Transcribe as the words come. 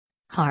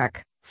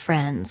Hark,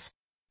 friends.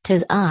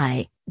 'Tis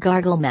I,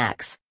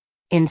 Garglemax.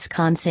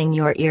 Ensconcing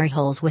your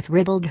earholes with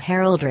ribald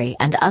heraldry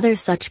and other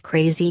such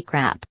crazy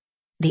crap.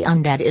 The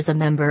Undead is a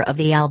member of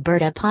the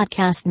Alberta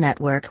Podcast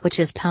Network, which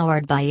is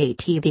powered by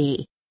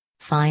ATB.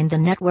 Find the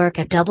network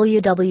at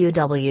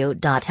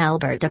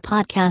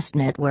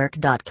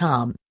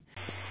www.albertapodcastnetwork.com.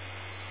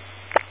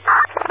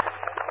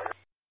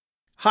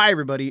 Hi,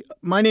 everybody.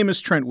 My name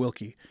is Trent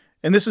Wilkie,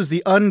 and this is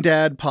the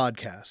Undad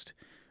Podcast.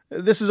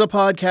 This is a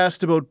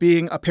podcast about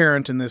being a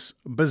parent in this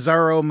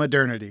bizarro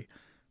modernity.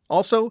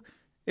 Also,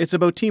 it's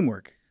about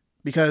teamwork,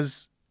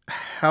 because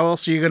how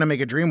else are you going to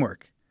make a dream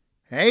work?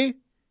 Hey,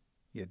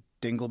 you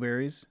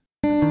dingleberries.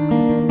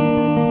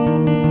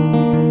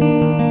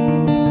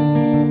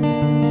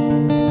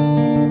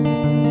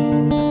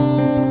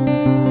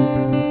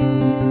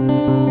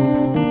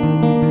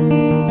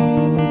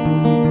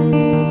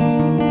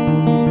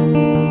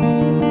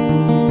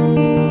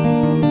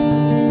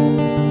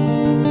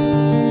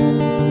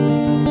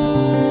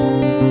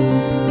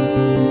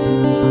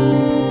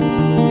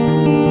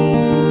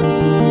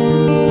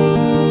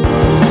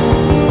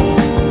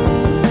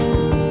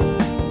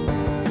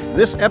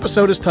 This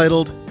episode is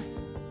titled,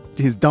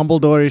 His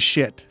Dumbledore is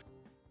Shit.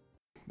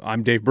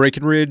 I'm Dave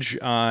Breakenridge.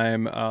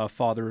 I'm a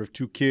father of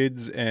 2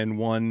 kids and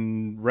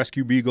 1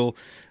 rescue beagle.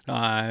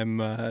 I'm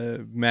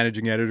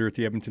managing editor at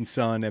the Edmonton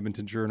Sun,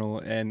 Edmonton Journal,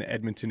 and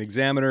Edmonton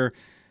Examiner.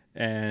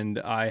 And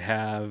I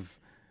have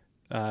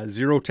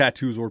 0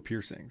 tattoos or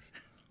piercings.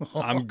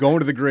 I'm going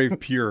to the grave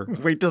pure.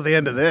 Wait till the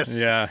end of this.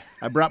 Yeah.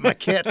 I brought my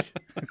kit.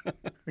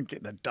 I'm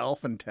getting a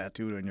dolphin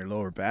tattooed on your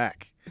lower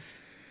back.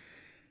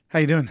 How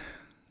you doing?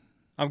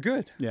 I'm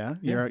good. Yeah,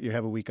 you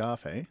have a week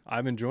off, eh?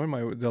 I'm enjoying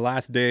the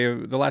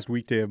last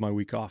weekday of my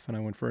week off, and I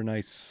went for a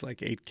nice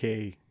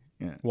 8K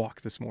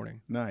walk this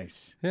morning.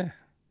 Nice. Yeah.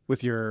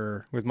 With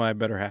my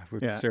better half,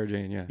 with Sarah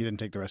Jane. Yeah. You didn't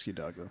take the rescue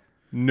dog though.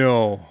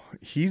 No,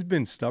 he's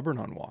been stubborn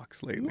on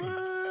walks lately.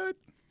 What?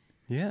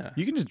 Yeah.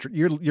 You can just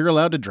you're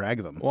allowed to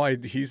drag them. Well,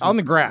 he's on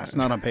the grass,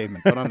 not on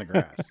pavement, but on the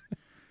grass.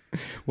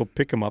 We'll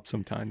pick him up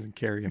sometimes and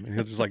carry him, and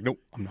he'll just nope,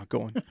 I'm not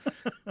going.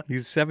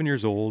 He's 7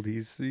 years old.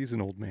 He's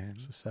an old man.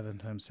 So 7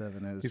 times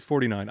 7 is... He's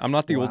 49. I'm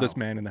not the oldest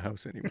man in the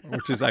house anymore,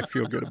 which is I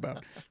feel good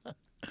about.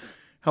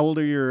 How old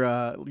are your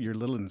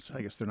little ones?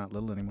 I guess they're not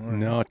little anymore.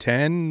 No,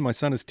 10. My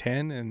son is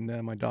 10,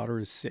 and my daughter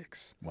is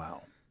 6.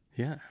 Wow.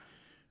 Yeah.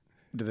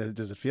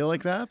 Does it feel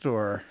like that,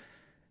 or...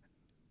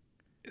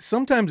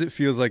 Sometimes it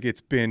feels like it's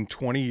been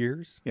 20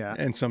 years. Yeah.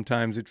 And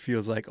sometimes it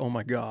feels like, oh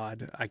my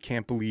God, I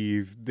can't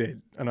believe that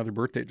another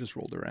birthday just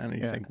rolled around.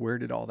 And you think, where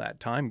did all that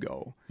time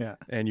go? Yeah.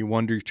 And you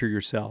wonder to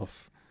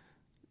yourself,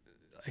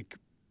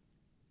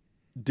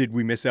 did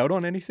we miss out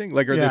on anything?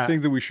 Are there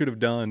things that we should have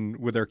done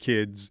with our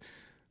kids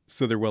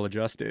so they're well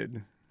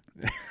adjusted?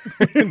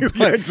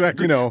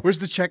 Exactly. Where's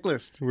the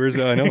checklist?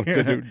 I know.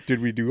 Did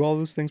we do all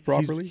those things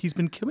properly? He's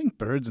been killing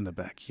birds in the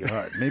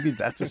backyard. Maybe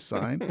that's a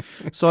sign.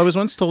 So I was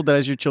once told that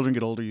as your children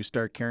get older, you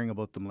start caring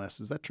about them less.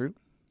 Is that true?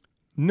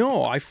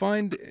 No, I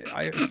find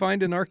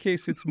in our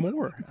case it's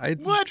more.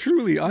 What?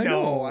 Truly, I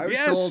know. I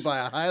was told by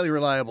a highly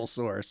reliable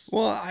source.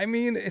 Well, I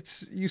mean,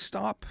 you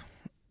stop.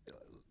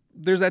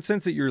 There's that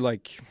sense that you're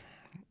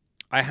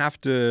I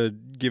have to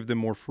give them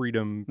more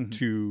freedom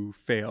to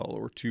fail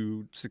or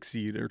to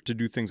succeed or to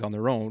do things on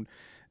their own.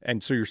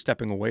 And so you're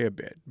stepping away a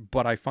bit.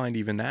 But I find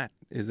even that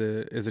is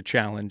a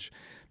challenge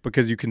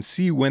because you can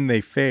see when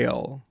they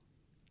fail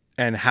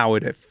and how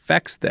it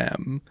affects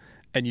them.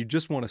 And you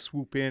just want to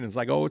swoop in. It's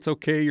oh, it's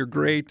okay. You're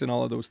great. And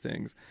all of those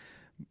things.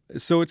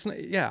 So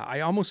I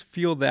almost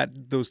feel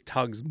that those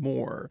tugs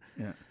more.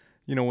 Yeah.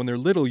 When they're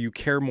little, you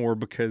care more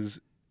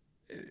because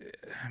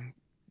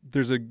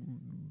there's a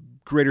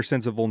greater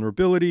sense of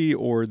vulnerability,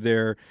 or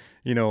they're,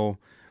 oh,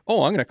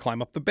 I'm going to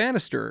climb up the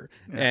banister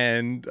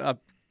and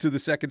up to the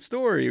second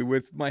story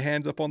with my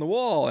hands up on the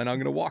wall, and I'm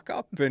going to walk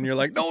up, and you're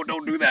like, no,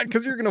 don't do that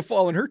because you're going to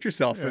fall and hurt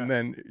yourself, and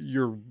then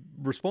you're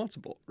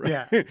responsible,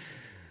 right? Yeah.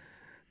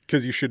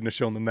 Because you shouldn't have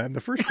shown them that in the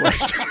first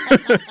place.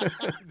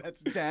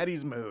 That's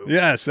daddy's move.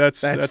 Yes, that's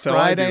Friday how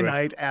I do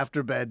night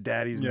after bed,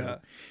 daddy's move.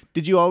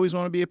 Did you always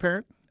want to be a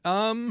parent?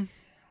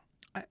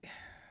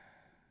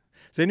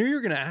 So I knew you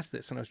were going to ask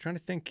this, and I was trying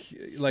to think.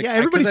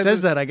 Everybody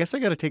says that. I guess I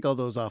got to take all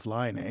those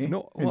offline, eh?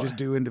 No, and just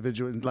do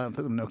individual and let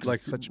them know.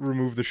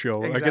 Remove the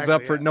show. Exactly, it's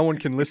up for no one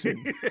can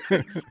listen.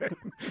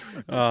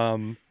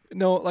 No,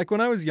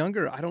 when I was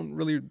younger, I don't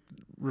really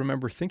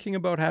remember thinking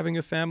about having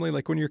a family.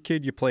 When you're a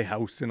kid, you play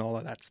house and all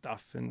of that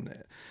stuff.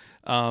 And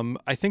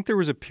I think there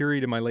was a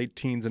period in my late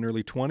teens and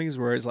early 20s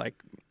where I was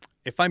like,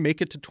 if I make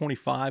it to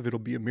 25, it'll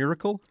be a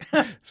miracle.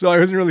 So I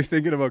wasn't really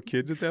thinking about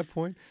kids at that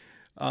point.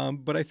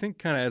 But I think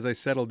kind of as I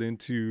settled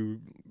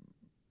into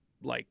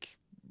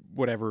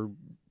whatever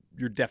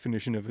your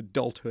definition of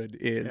adulthood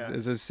is,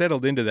 as I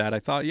settled into that, I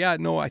thought,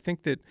 I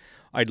think that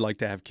I'd like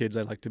to have kids.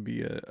 I'd like to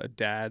be a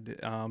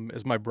dad.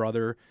 As my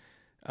brother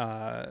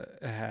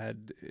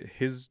had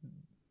his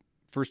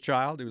first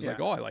child, it was I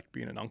like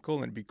being an uncle,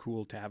 and it'd be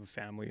cool to have a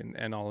family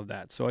and all of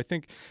that. So I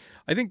think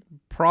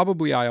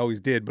probably I always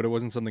did, but it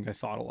wasn't something I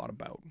thought a lot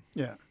about.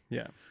 Yeah.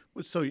 Yeah.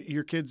 So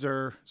your kids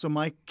are, so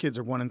my kids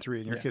are 1 and 3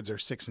 and your Yeah. kids are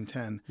 6 and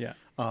 10. Yeah.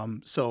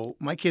 So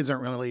my kids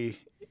aren't really,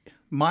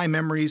 my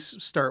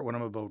memories start when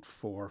I'm about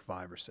 4,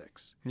 5, or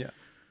 6. Yeah.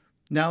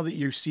 Now that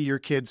you see your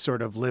kids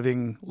sort of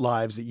living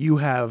lives that you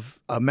have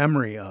a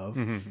memory of,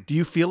 do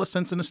you feel a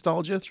sense of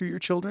nostalgia through your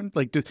children?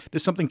 Like,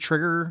 does something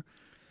trigger?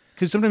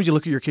 Because sometimes you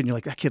look at your kid and you're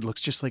like, that kid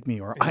looks just like me,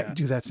 or I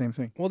do that same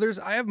thing. Well,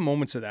 I have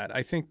moments of that.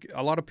 I think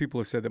a lot of people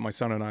have said that my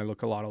son and I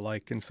look a lot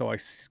alike, and so I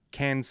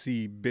can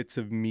see bits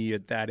of me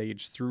at that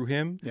age through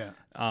him. Yeah.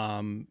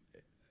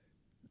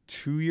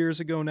 2 years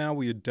ago now,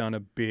 we had done a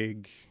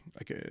big,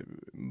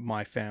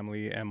 my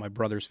family and my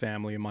brother's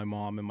family and my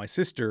mom and my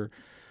sister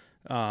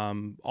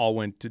all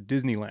went to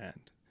Disneyland.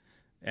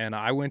 And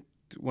I went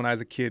when I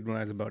was a kid, when I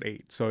was about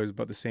 8. So I was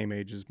about the same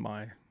age as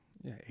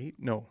 8?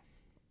 No.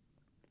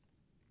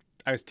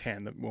 I was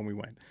 10 when we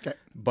went. Okay.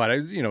 But I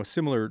was,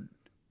 similar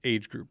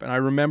age group. And I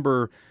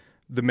remember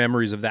the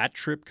memories of that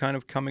trip kind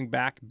of coming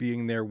back,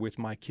 being there with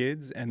my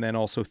kids, and then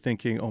also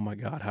thinking, oh my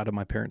God, how do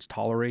my parents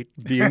tolerate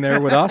being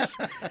there with us?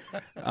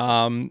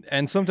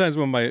 And sometimes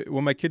when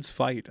my kids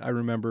fight, I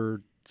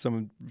remember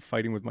someone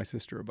fighting with my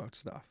sister about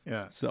stuff.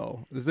 Yeah.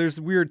 So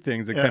there's weird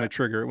things that kind of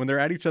trigger it. When they're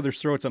at each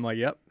other's throats, I'm like,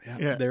 yep,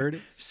 there it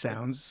is.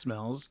 Sounds,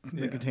 smells,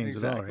 it contains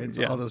it all, exactly. right? It's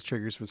Yeah. all those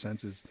triggers for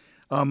senses.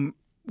 When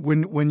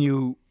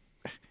you,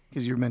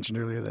 because you mentioned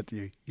earlier that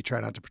you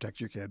try not to protect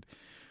your kid.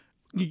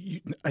 Let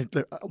me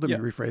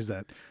rephrase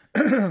that.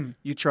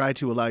 You try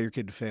to allow your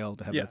kid to fail,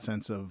 to have that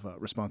sense of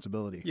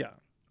responsibility. Yeah.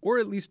 Or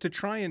at least to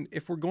try and,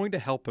 if we're going to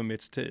help him,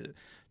 it's to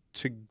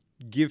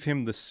give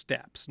him the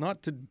steps,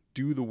 not to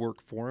do the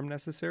work for him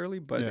necessarily,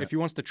 but if he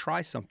wants to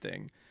try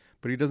something,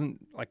 but he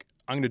doesn't, like,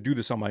 I'm going to do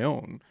this on my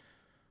own.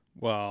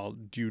 Well,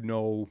 do you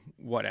know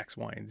what X,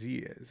 Y, and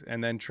Z is?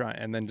 And then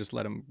just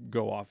let him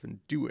go off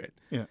and do it.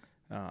 Yeah.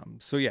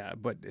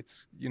 But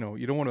it's, you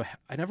don't want to,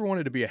 I never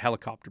wanted to be a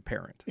helicopter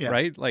parent, Yeah.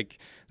 right? Like,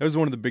 that was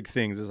one of the big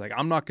things is like,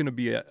 I'm not going to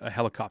be a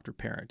helicopter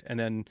parent. And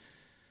then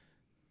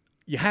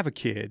you have a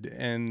kid,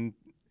 and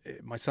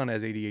my son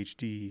has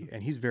ADHD,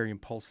 and he's very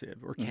impulsive,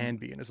 or can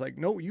be. And it's like,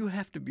 no, you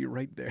have to be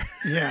right there.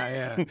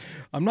 Yeah.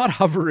 I'm not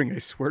hovering, I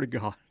swear to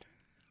God.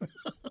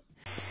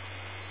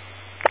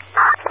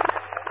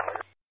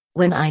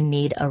 When I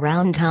need a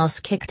roundhouse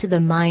kick to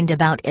the mind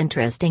about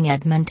interesting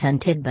Edmonton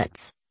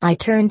tidbits, I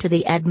turn to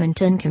the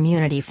Edmonton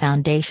Community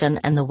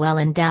Foundation and the Well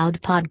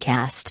Endowed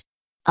Podcast.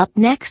 Up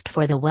next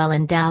for the Well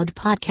Endowed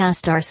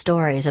Podcast are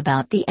stories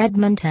about the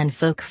Edmonton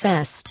Folk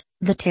Fest,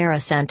 the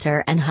Terra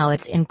Centre and how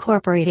it's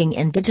incorporating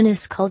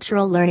Indigenous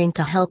cultural learning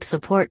to help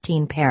support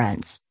teen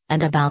parents,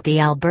 and about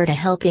the Alberta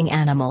Helping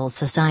Animals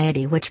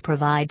Society, which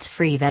provides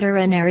free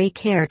veterinary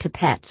care to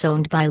pets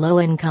owned by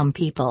low-income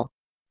people.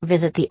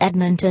 Visit the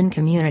Edmonton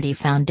Community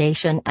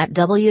Foundation at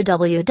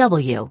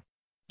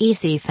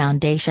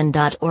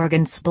www.ecfoundation.org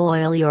and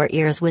spoil your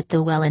ears with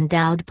the Well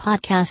Endowed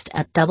Podcast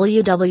at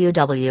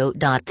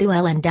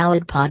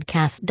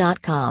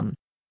www.thewellendowedpodcast.com.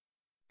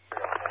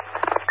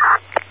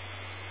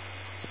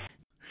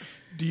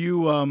 Do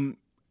you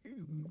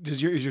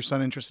is your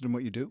son interested in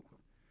what you do?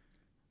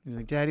 He's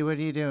like, Daddy, what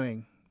are you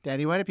doing?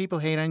 Daddy, why do people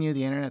hate on you,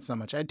 the internet, so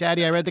much?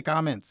 Daddy, I read the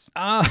comments.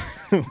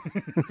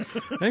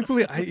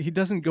 Thankfully, he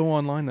doesn't go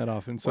online that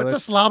often. So What's a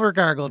slobber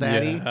gargle,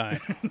 Daddy? Yeah.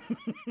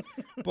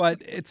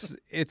 But it's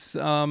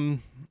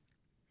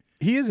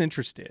he is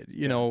interested.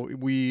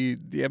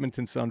 The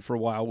Edmonton Sun for a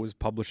while was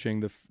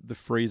publishing the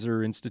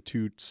Fraser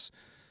Institute's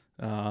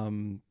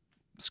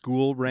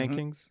school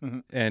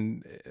rankings,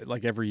 and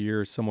like every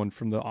year, someone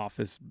from the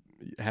office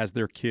has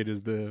their kid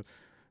as the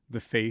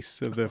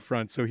face of the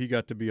front, so he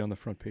got to be on the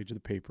front page of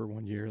the paper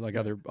one year. Like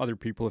other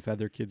people have had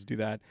their kids do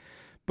that,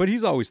 but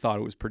he's always thought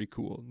it was pretty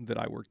cool that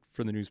I worked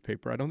for the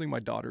newspaper. I don't think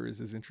my daughter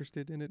is as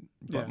interested in it,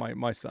 but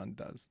my son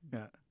does.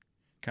 Yeah,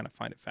 kind of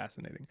find it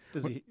fascinating.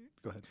 Does he?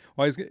 Go ahead.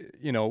 Well,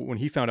 when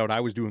he found out I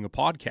was doing a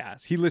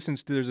podcast, he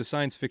listens to. There's a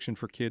science fiction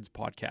for kids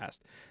podcast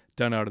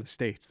done out of the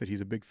States that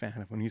he's a big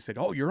fan of. When he said,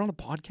 "Oh, you're on a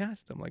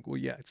podcast," I'm like, "Well,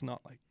 yeah, it's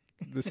not like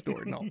the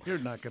story. No, you're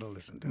not going to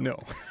listen to it. No."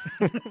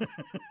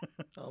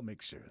 I'll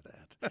make sure of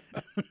that.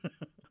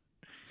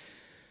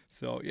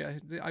 So yeah,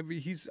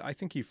 I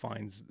think he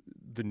finds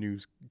the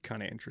news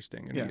kind of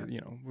interesting, and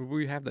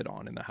we have that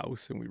on in the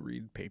house, and we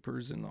read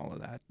papers and all of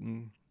that.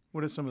 And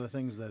what are some of the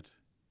things that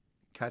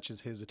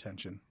catches his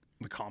attention?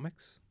 The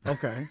comics.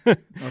 Okay.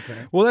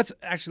 Well,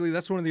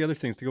 that's one of the other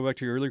things, to go back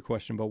to your earlier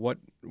question about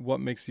what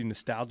makes you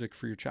nostalgic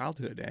for your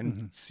childhood,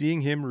 and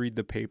seeing him read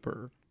the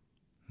paper.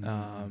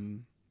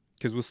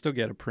 Because we'll still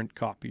get a print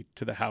copy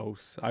to the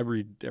house. I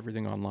read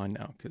everything online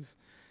now because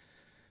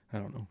I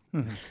don't know.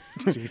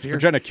 It's easier. We're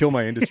trying to kill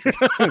my industry.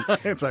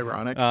 It's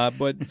ironic.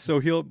 But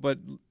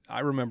I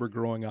remember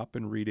growing up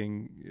and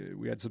reading.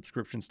 We had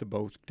subscriptions to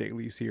both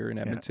dailies here in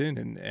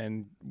Edmonton,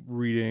 and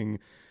reading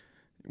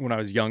when I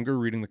was younger,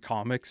 reading the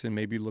comics and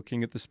maybe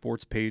looking at the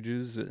sports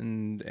pages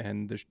and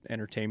the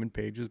entertainment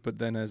pages. But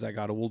then as I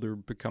got older,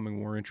 becoming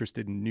more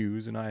interested in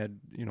news, and I had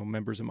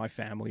members of my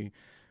family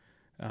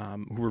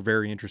who were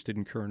very interested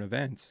in current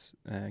events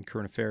and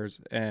current affairs.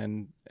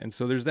 And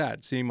so there's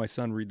that. Seeing my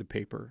son read the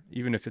paper,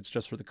 even if it's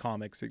just for the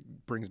comics,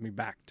 it brings me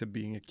back to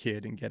being a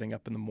kid and getting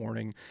up in the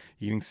morning,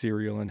 eating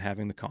cereal and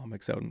having the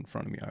comics out in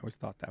front of me. I always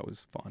thought that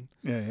was fun.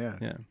 Yeah.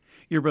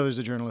 Your brother's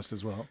a journalist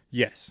as well?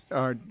 Yes.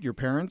 Are your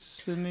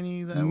parents in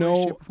any way,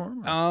 shape, or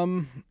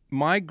form?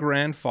 My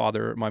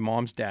grandfather, my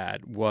mom's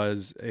dad,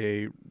 was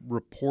a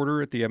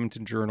reporter at the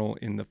Edmonton Journal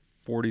in the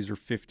 40s or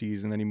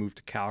 50s, and then he moved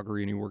to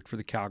Calgary and he worked for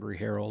the Calgary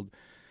Herald,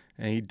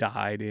 and he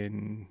died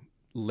in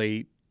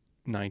late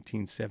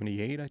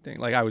 1978, I think.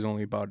 Like, I was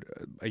only about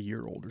a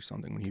year old or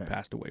something when he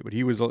passed away, but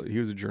he was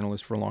a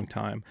journalist for a long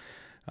time.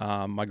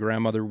 My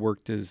grandmother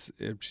worked that's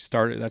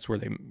where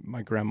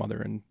my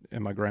grandmother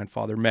and my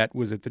grandfather met,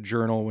 was at the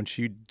Journal when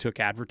she took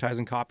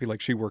advertising copy.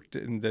 Like, she worked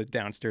in the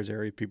downstairs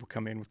area. People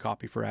come in with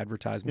copy for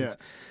advertisements.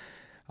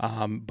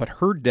 Yeah. But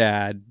her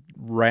dad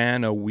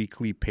ran a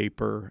weekly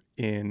paper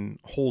in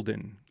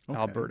Holden,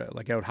 Alberta,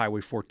 like out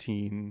Highway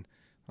 14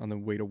 on the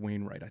way to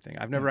Wainwright, I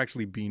think. I've never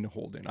actually been to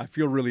Holden. I'm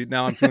feeling really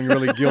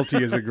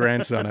guilty as a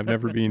grandson. I've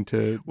never been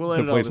to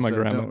the place my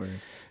grandma.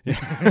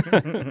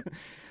 Yeah.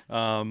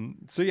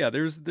 So yeah,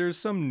 there's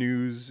some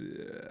news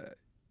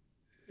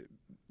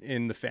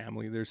in the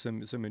family. There's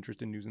some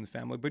interest in news in the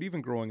family. But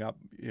even growing up,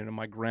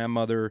 my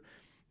grandmother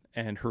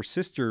and her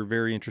sister,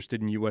 very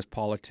interested in U.S.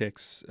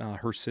 politics.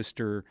 Her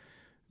sister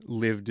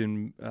lived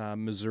in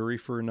Missouri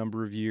for a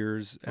number of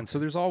years. And so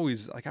there's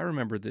always, like, I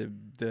remember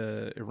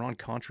the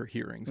Iran-Contra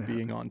hearings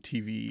being on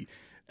TV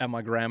at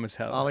my grandma's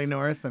house. Ollie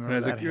North, and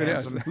who's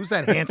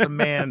that handsome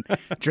man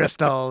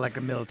dressed all like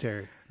a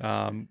military?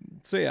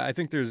 So yeah, I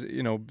think there's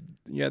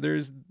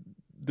the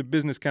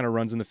business kind of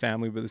runs in the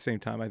family, but at the same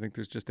time, I think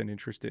there's just an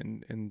interest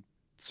in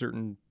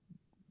certain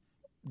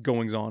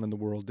goings on in the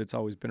world that's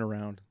always been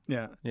around.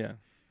 Yeah. Yeah.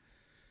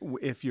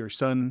 If your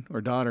son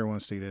or daughter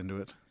wants to get into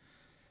it,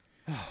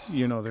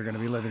 they're going to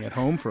be living at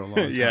home for a long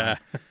time. Yeah.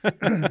 They're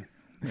going to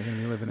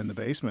be living in the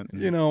basement.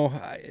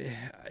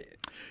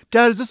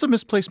 Dad, is this a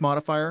misplaced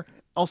modifier?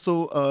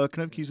 Also,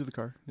 can I have keys to the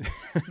car?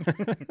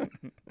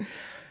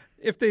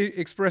 If they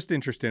expressed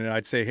interest in it,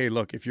 I'd say, hey,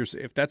 look,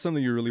 if that's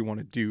something you really want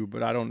to do,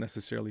 but I don't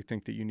necessarily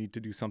think that you need to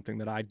do something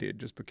that I did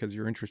just because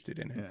you're interested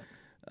in it.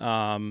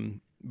 Yeah.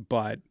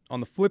 But on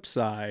the flip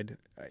side,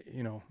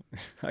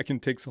 I can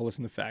take solace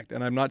in the fact,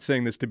 and I'm not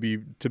saying this to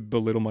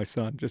belittle my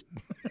son. Just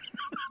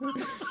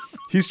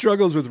he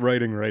struggles with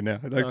writing right now.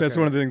 Like, that's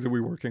one of the things that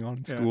we're working on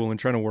in school and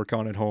trying to work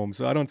on at home.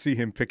 So I don't see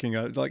him picking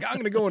up like, I'm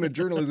going to go into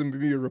journalism and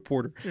be a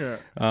reporter. Yeah.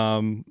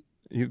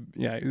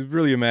 He's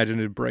really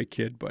imaginative, bright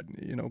kid, but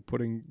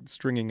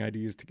stringing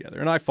ideas together,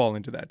 and I fall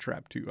into that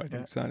trap too. I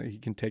think he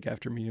can take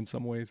after me in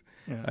some ways.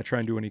 Yeah. I try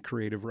and do any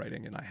creative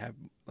writing, and I have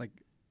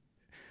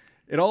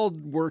it all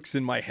works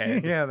in my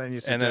head. Yeah, then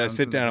you sit and down then I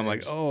sit down. I'm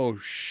like, oh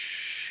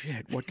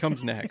shit, what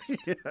comes next?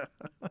 Yeah.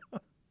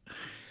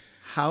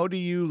 How do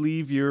you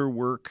leave your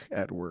work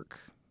at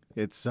work?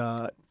 It's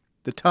the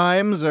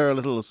times are a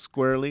little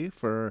squirrely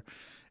for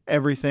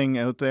everything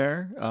out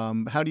there.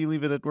 How do you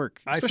leave it at work?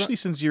 Especially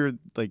since you're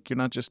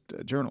not just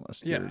a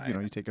journalist. Yeah,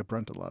 you take a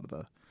brunt a lot of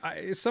the.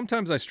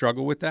 Sometimes I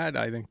struggle with that.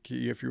 I think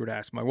if you were to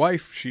ask my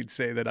wife, she'd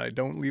say that I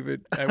don't leave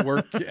it at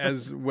work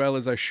as well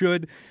as I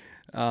should.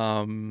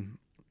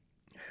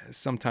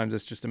 Sometimes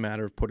it's just a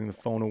matter of putting the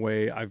phone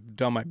away. I've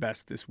done my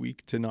best this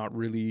week to not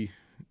really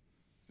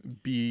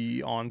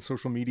be on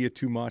social media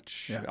too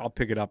much. Yeah. I'll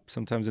pick it up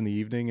sometimes in the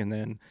evening and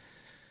then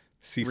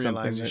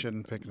realize you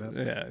shouldn't pick it up.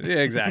 Yeah,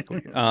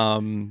 exactly.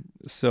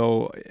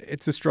 So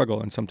it's a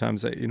struggle, and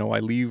sometimes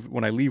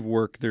when I leave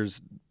work,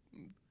 there's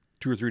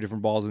 2 or 3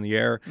 different balls in the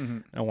air. Mm-hmm.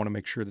 And I want to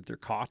make sure that they're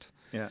caught.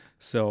 Yeah.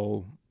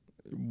 So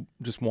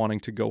just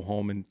wanting to go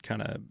home and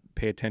kind of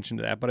pay attention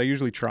to that, but I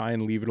usually try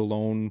and leave it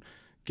alone.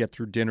 Get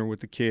through dinner with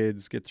the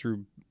kids, get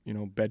through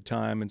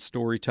bedtime and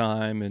story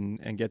time,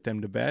 and get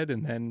them to bed,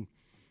 and then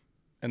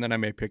I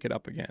may pick it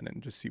up again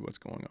and just see what's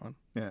going on.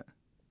 Yeah.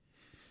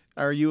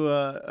 Are you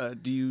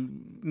do you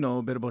know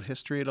a bit about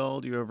history at all?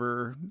 Do you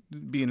ever,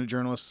 being a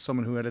journalist,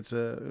 someone who edits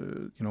a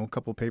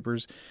couple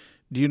papers,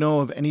 do you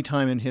know of any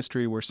time in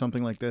history where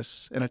something like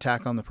this, an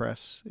attack on the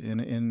press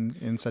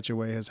in such a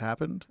way, has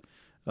happened?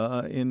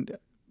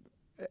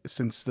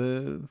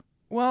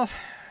 Well,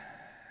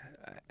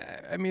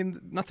 I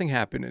mean, nothing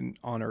happened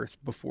on Earth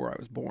before I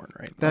was born,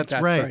 right? That's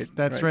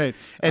right.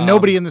 And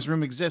nobody in this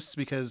room exists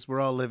because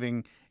we're all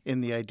living in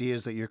the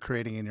ideas that you're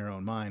creating in your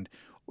own mind.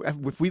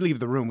 If we leave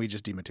the room, we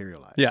just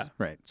dematerialize. Yeah.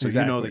 Right. So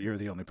exactly. You know that you're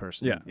the only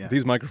person. Yeah.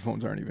 These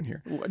microphones aren't even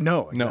here.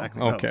 No, exactly.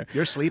 No. Okay.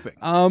 You're sleeping.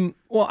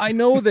 Well, I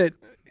know that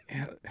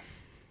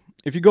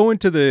if you go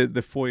into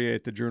the foyer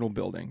at the Journal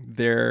building,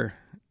 there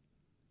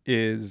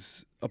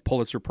is a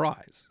Pulitzer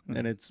Prize.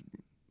 Mm-hmm. And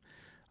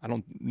I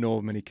don't know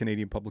of many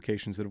Canadian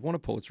publications that have won a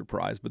Pulitzer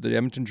Prize, but the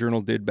Edmonton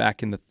Journal did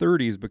back in the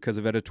 1930s because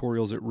of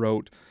editorials it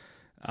wrote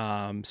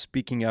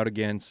speaking out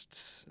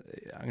against,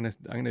 I'm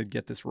gonna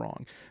get this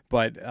wrong,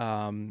 but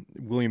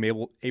William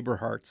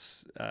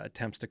Aberhart's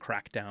attempts to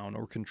crack down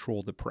or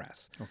control the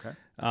press. Okay.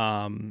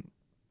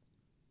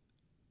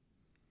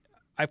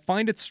 I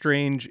find it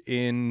strange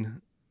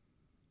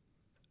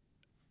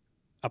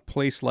a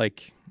place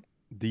like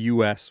the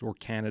U.S. or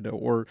Canada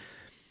or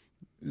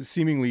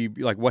seemingly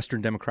like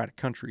Western democratic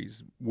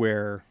countries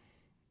where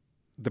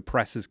the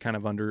press is kind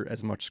of under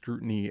as much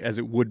scrutiny as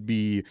it would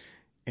be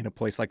in a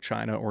place like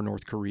China or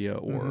North Korea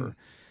or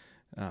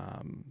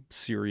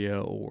Syria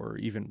or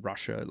even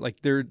Russia. Like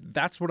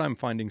that's what I'm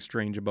finding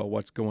strange about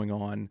what's going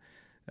on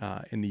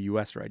in the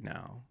U.S. right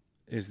now,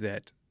 is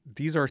that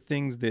these are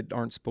things that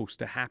aren't supposed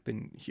to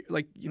happen here.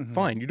 Like,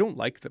 fine, you don't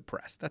like the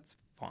press. That's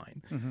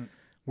fine.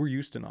 We're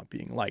used to not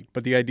being liked.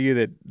 But the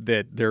idea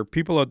that there are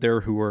people out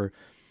there who are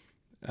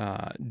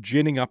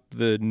ginning up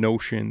the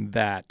notion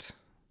that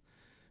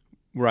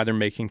we're either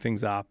making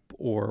things up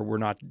or we're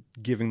not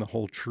giving the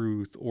whole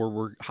truth or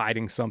we're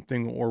hiding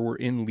something or we're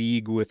in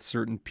league with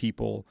certain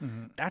people.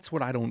 That's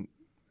what I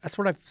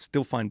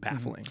still find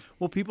baffling.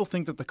 Well, people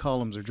think that the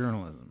columns are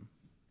journalism,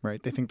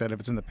 right? They think that if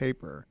it's in the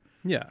paper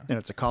and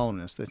it's a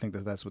columnist, they think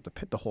that that's what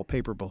the whole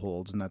paper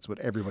beholds, and that's what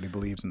everybody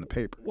believes in the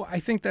paper. Well, I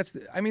think that's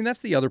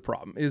the other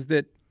problem, is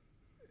that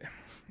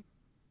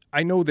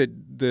I know that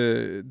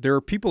there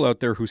are people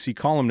out there who see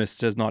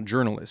columnists as not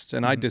journalists,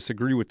 and I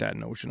disagree with that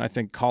notion. I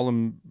think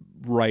column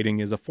writing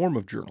is a form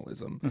of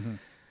journalism,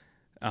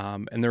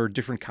 and there are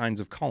different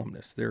kinds of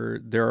columnists.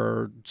 There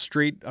are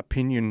straight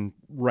opinion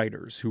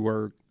writers who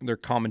are they're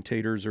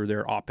commentators or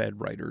they're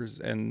op-ed writers,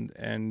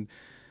 and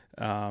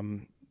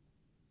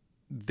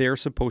they're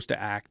supposed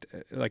to act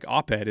like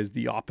op-ed is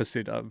the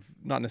opposite of,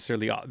 not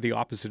necessarily the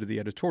opposite of the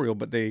editorial,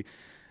 but they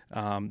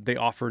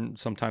offer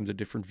sometimes a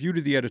different view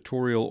to the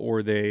editorial,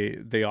 or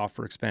they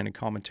offer expanded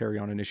commentary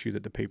on an issue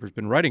that the paper's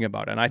been writing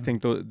about. And I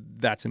think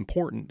that's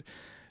important.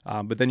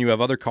 But then you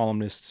have other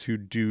columnists who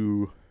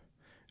do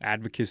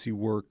advocacy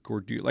work or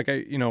do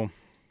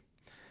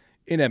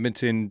in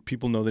Edmonton,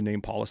 people know the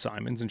name Paula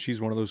Simons, and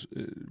she's one of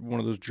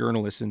those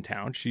journalists in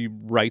town. She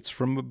writes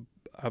from a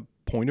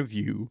point of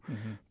view,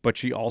 but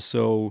she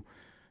also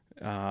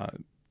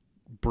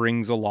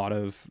brings a lot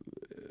of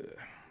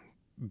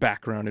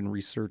background and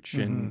research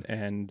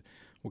and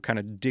will kind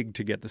of dig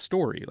to get the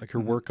story. Like her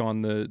work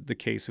on the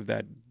case of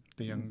the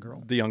young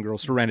girl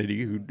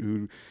Serenity,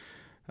 who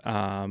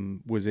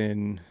was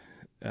in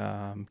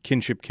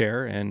kinship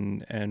care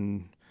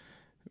and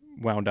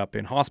wound up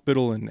in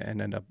hospital and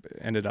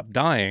ended up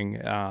dying.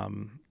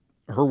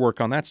 Her work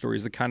on that story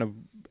is the kind of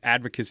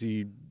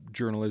advocacy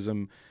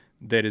journalism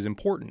that is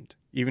important,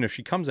 even if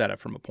she comes at it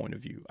from a point of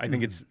view. I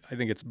think it's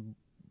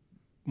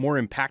more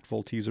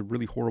impactful, to use a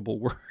really horrible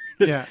word.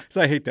 Yeah.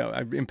 So I hate that.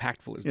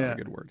 Impactful is not a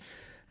good word.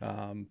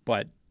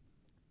 But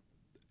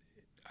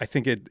I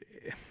think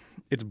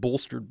it's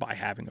bolstered by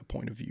having a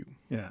point of view.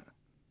 Yeah.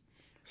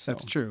 So.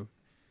 That's true.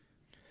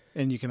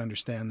 And you can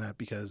understand that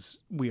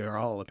because we are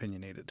all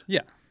opinionated.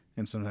 Yeah.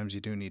 And sometimes you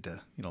do need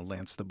to,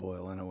 lance the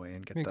boil in a way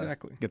and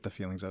get the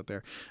feelings out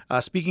there.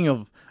 Speaking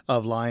of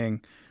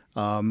lying,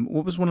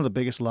 what was one of the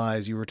biggest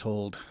lies you were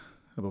told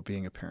about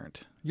being a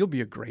parent? You'll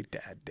be a great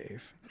dad,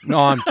 Dave. No,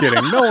 I'm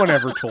kidding. No one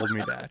ever told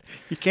me that.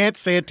 You can't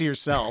say it to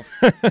yourself.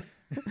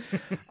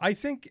 I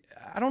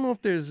don't know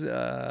if there's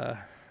no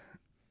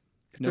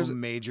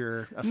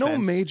major offense. No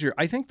major.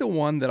 I think the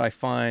one that I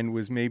find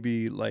was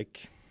maybe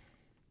like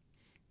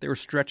they were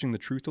stretching the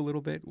truth a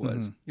little bit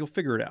was, you'll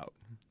figure it out.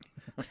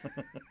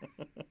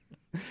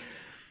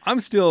 I'm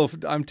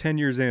 10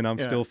 years in. I'm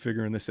still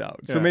figuring this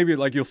out. So maybe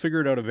like you'll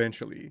figure it out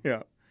eventually.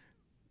 Yeah.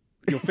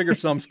 You'll figure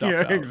some stuff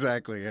out. Yeah,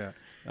 exactly. Yeah.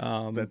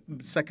 That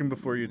second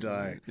before you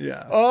die.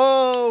 Yeah.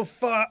 Oh,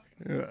 fuck.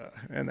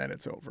 And then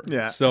it's over.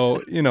 Yeah.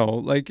 So,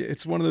 like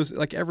it's one of those,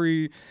 like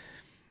every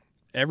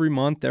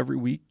month, every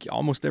week,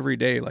 almost every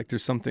day, like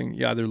there's something,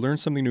 you either learn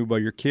something new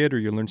about your kid or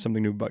you learn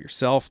something new about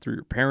yourself through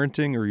your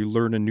parenting, or you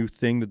learn a new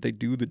thing that they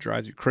do that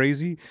drives you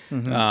crazy.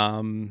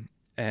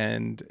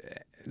 And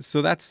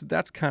so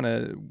that's kind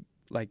of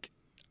like,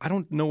 I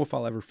don't know if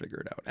I'll ever figure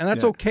it out. And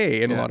that's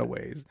okay in a lot of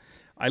ways.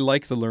 I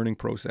like the learning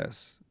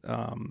process.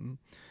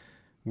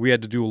 We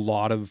had to do a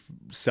lot of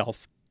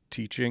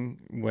self-teaching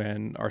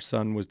when our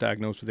son was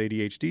diagnosed with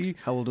ADHD.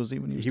 How old was he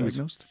when he was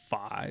diagnosed? He was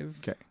 5.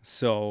 Okay.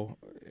 So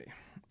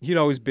he'd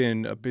always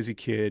been a busy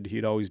kid.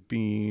 He'd always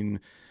been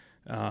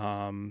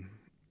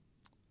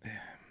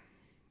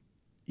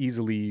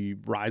easily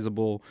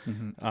risable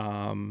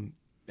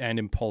and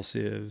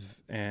impulsive,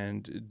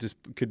 and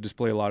could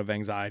display a lot of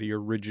anxiety or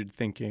rigid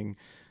thinking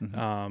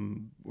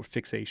or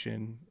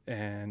fixation.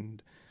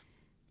 And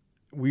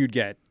we would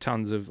get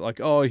tons of like,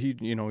 oh, you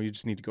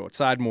just need to go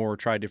outside more, or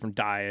try a different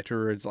diet,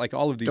 or it's like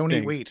all of these things.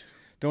 Don't eat wheat.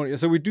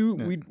 So we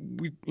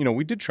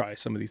did try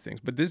some of these things,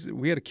 but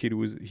we had a kid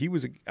he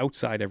was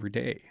outside every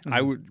day.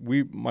 My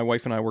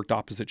wife and I worked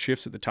opposite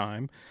shifts at the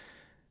time,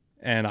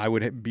 and I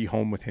would be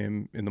home with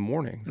him in the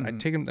mornings. I'd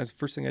take him, that's the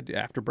first thing I'd do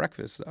after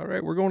breakfast. All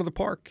right, we're going to the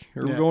park,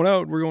 or we're going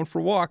out, we're going for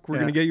a walk, we're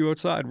going to get you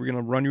outside, we're going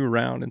to run you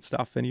around and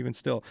stuff. And even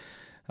still,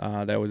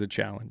 that was a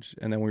challenge.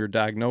 And then we were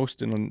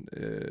diagnosed when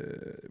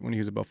he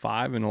was about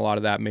 5, and a lot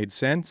of that made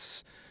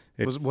sense.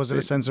 Was it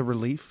a sense of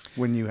relief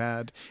when you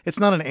had? It's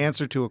not an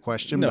answer to a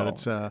question, No. but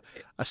it's a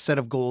set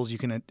of goals you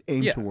can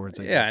aim towards.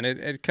 I guess. Yeah, and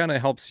it kind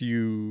of helps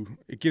you.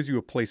 It gives you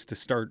a place to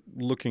start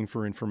looking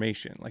for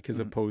information, like as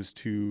opposed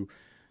to,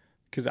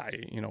 because I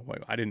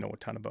didn't know a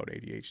ton about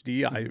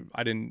ADHD.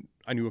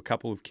 I knew a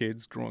couple of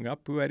kids growing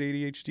up who had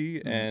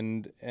ADHD,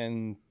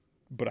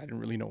 but I didn't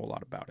really know a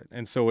lot about it.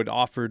 And so it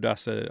offered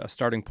us a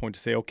starting point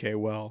to say, okay,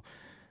 well,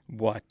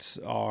 what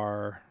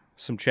are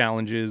some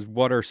challenges?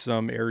 What are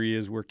some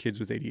areas where kids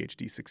with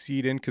ADHD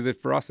succeed in? Because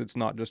for us, it's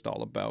not just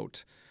all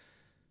about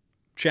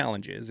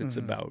challenges. It's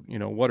about,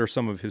 what are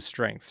some of his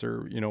strengths,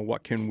 or,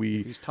 what can we...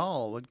 If he's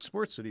tall, what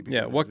sports would he be?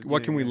 Yeah,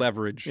 what can we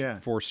leverage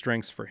for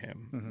strengths for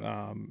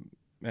him?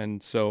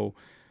 And so,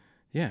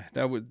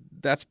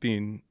 that's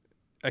been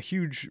a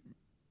huge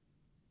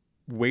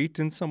weight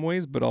in some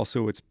ways, but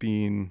also it's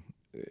been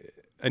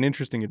an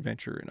interesting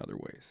adventure in other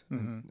ways,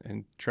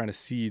 and trying to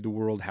see the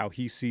world how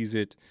he sees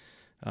it,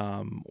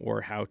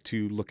 or how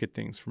to look at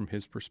things from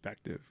his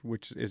perspective,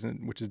 which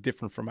is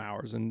different from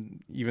ours.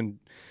 And even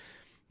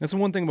that's the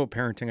one thing about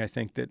parenting I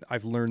think that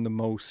I've learned the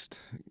most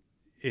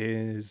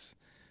is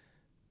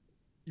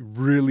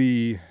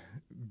really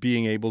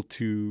being able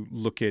to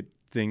look at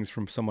things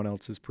from someone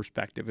else's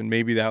perspective. And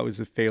maybe that was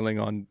a failing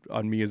on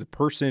me as a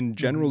person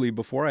generally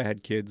before I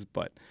had kids,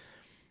 but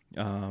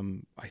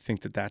I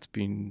think that's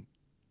been,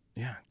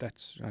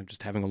 I'm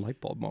just having a light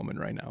bulb moment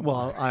right now.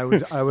 Well, I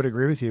would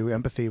agree with you.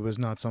 Empathy was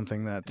not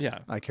something that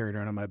I carried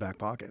around in my back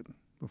pocket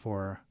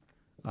before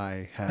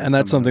I had. And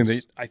that's something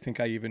that I think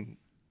I even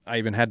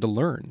had to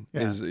learn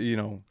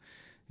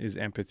is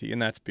empathy, and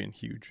that's been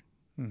huge,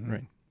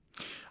 right?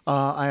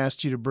 I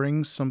asked you to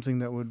bring something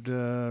that would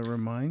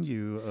remind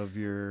you of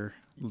your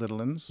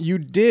little uns. You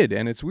did,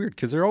 and it's weird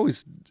because they're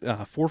always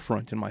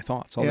forefront in my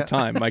thoughts all the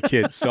time, my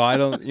kids. So I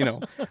don't,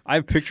 I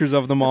have pictures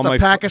of them on my...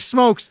 It's a pack of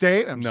smokes,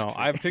 Dave.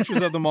 I have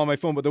pictures of them on my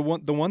phone, but the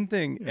one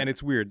thing, and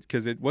it's weird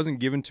because it wasn't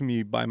given to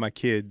me by my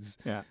kids.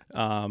 Yeah.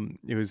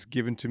 It was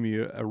given to me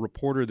a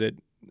reporter that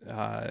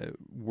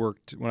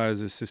worked when I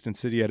was assistant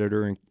city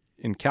editor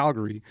in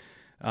Calgary.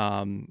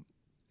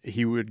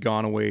 He had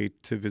gone away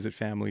to visit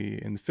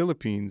family in the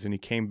Philippines, and he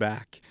came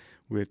back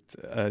with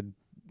a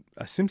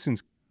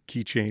Simpsons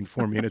keychain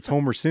for me, and it's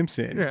Homer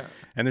Simpson. Yeah.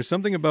 And there's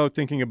something about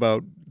thinking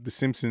about the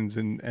Simpsons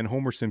and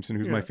Homer Simpson,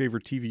 who's my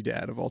favorite TV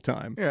dad of all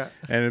time. Yeah.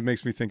 And it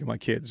makes me think of my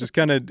kids, just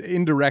kind of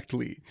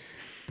indirectly.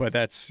 But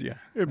that's,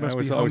 It must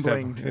be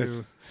humbling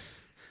to...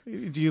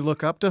 Do you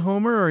look up to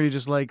Homer, or you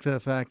just like the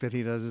fact that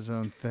he does his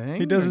own thing?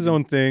 He does his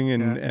own thing,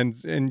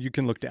 and you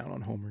can look down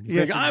on Homer. And you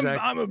think, exactly.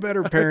 I'm a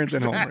better parent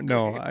than Homer.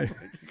 No,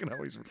 you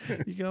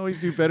can always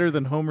do better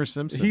than Homer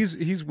Simpson.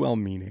 He's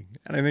well-meaning,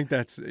 and I think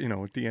that's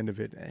at the end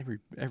of it,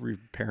 every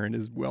parent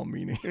is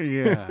well-meaning.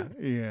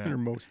 Yeah, or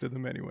most of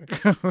them anyway.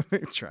 They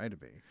try to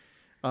be.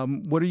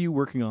 What are you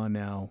working on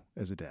now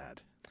as a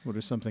dad? What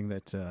is something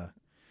that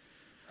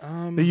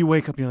you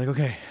wake up and you're like,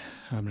 okay,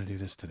 I'm going to do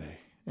this today.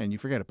 And you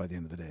forget it by the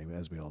end of the day,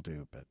 as we all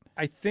do. But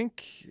I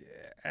think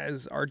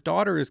as our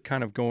daughter is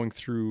kind of going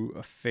through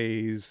a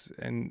phase,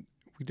 and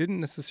we didn't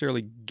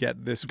necessarily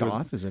get this.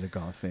 Goth? Is it a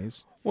goth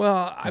phase?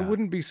 Well, I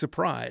wouldn't be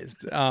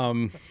surprised.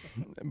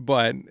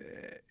 But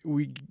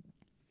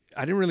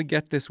I didn't really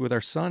get this with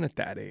our son at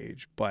that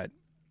age. But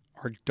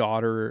our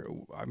daughter,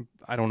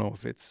 I don't know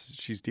if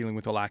she's dealing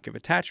with a lack of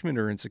attachment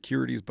or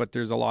insecurities, but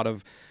there's a lot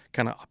of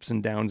kind of ups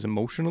and downs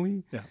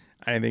emotionally. Yeah.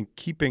 And I think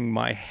keeping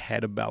my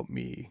head about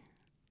me,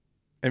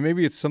 and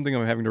maybe it's something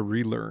I'm having to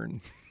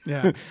relearn.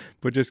 Yeah.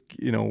 But just,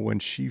 when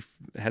she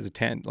has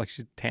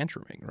she's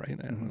tantruming, right?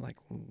 And we're like,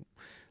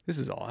 this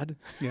is odd.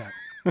 Yeah.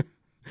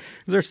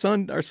 Because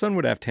our son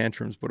would have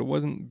tantrums, but it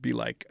wasn't be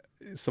like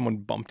someone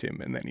bumped him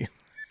and then he...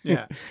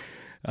 Yeah.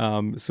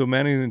 So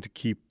managing to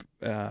keep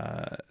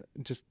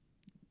just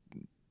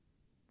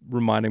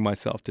reminding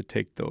myself to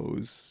take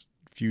those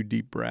few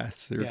deep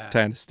breaths or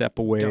trying to step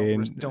away.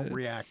 Don't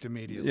react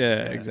immediately.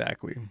 Yeah,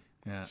 exactly.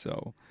 Yeah.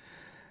 So...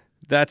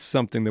 that's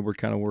something that we're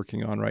kind of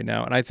working on right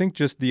now. And I think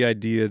just the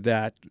idea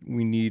that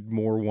we need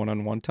more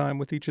one-on-one time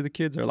with each of the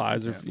kids. Our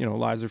lives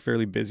are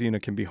fairly busy, and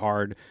it can be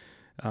hard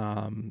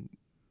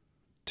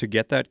to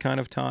get that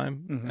kind of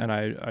time.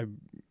 And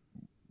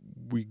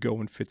we go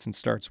in fits and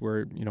starts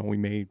where, we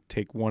may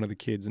take one of the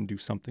kids and do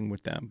something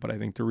with them. But I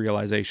think the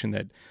realization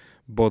that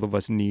both of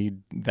us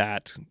need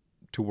that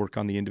to work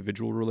on the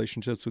individual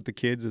relationships with the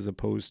kids, as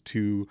opposed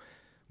to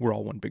we're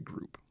all one big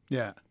group.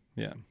 Yeah.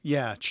 Yeah.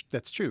 Yeah,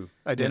 that's true.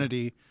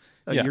 Identity.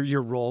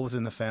 Your role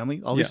within the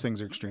family, all these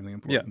things are extremely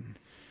important.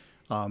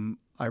 Yeah.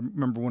 I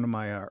remember one of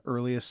my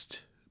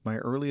earliest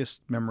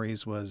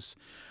memories was,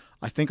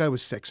 I think I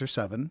was 6 or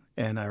 7,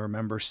 and I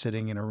remember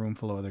sitting in a room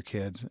full of other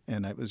kids,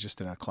 and I was just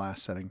in a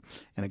class setting,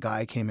 and a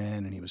guy came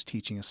in and he was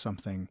teaching us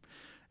something,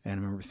 and I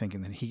remember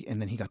thinking that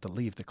he got to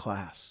leave the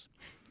class.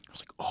 I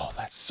was like, oh,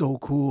 that's so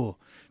cool.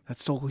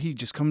 That's so cool. He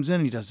just comes in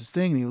and he does his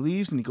thing and he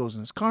leaves and he goes in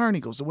his car and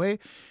he goes away,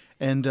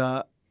 and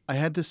I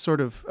had this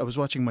I was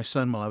watching my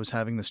son while I was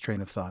having this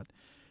train of thought.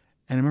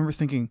 And I remember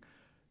thinking,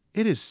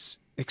 it is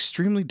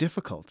extremely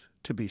difficult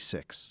to be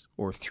 6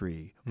 or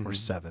 3 or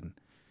 7.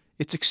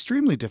 It's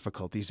extremely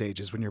difficult these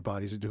ages when your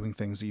bodies are doing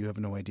things that you have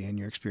no idea and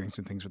you're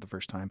experiencing things for the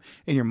first time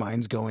and your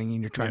mind's going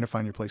and you're trying to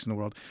find your place in the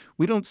world.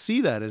 We don't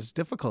see that as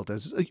difficult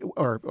as,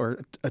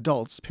 or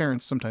adults,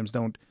 parents sometimes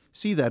don't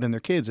see that in their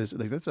kids as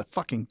like, that's a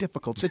fucking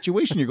difficult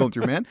situation you're going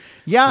through, man.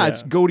 Yeah,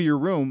 it's go to your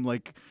room.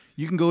 Like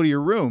you can go to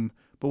your room,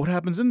 but what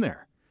happens in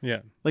there? Yeah.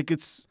 Like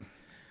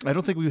I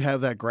don't think we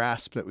have that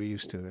grasp that we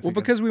used to. Well,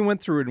 because we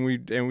went through it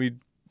and we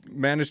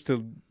managed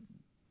to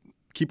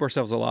keep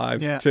ourselves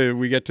alive till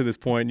we get to this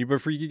point. But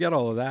before you get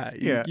all of that,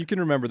 you can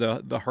remember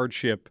the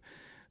hardship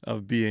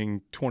of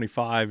being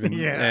 25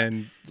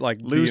 and like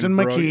losing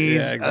my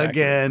keys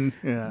again.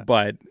 Yeah.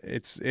 But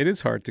it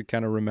is hard to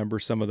kind of remember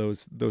some of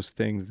those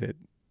things that,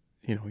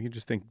 you know, you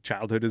just think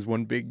childhood is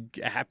one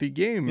big happy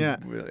game. Yeah.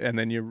 And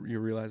then you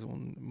realize, well,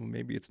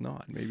 maybe it's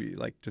not. Maybe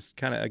like just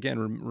kind of,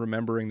 again,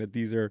 remembering that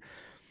they're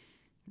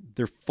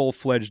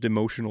full-fledged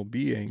emotional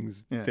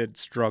beings that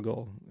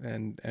struggle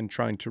and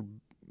trying to,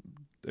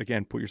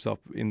 again, put yourself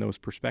in those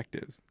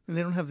perspectives. And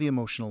they don't have the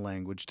emotional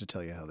language to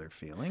tell you how they're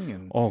feeling.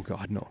 And oh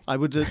God, no. I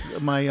would,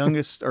 my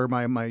youngest or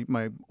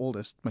my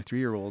oldest, my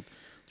 3-year-old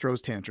throws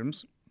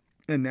tantrums.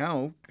 And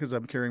now, because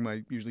I'm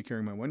usually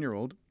carrying my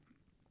 1-year-old,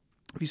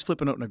 if he's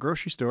flipping out in a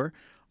grocery store,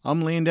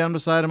 I'm laying down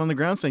beside him on the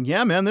ground saying,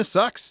 yeah, man, this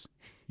sucks.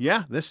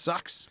 Yeah, this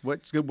sucks.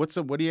 What's good? What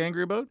are you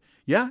angry about?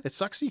 Yeah, it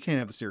sucks. You can't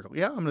have the cereal.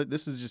 Yeah,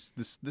 this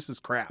is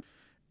crap.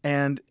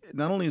 And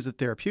not only is it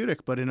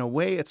therapeutic, but in a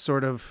way it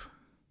sort of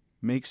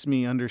makes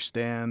me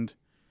understand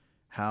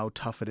how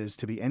tough it is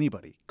to be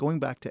anybody. Going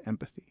back to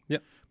empathy. Yeah.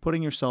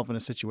 Putting yourself in a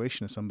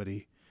situation of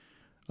somebody,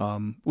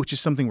 which is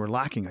something we're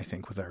lacking, I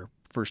think, with our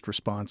first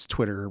response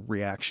Twitter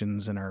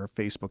reactions and our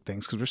Facebook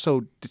things, because we're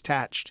so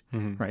detached,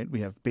 right?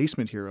 We have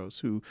basement heroes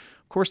who,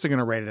 of course, they're going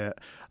to write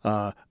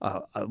a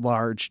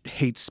large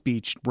hate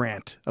speech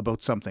rant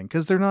about something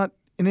because they're not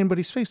in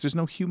anybody's face. There's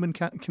no human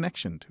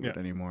connection to it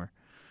anymore.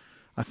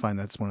 I find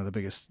that's one of the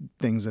biggest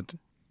things that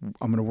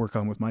I'm going to work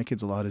on with my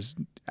kids a lot is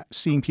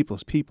seeing people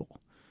as people,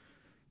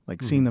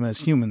 like seeing them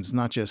as humans,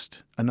 not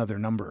just another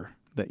number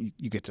that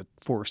you get to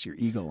force your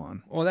ego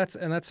on. Well, that's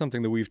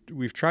something that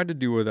we've tried to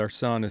do with our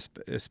son,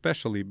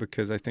 especially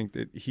because I think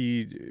that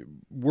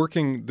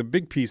the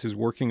big piece is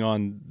working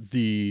on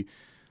the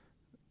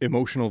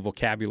emotional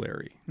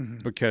vocabulary,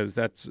 because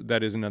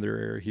that is another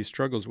area he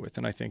struggles with.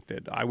 And I think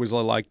that I was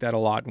like that a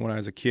lot when I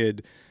was a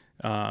kid.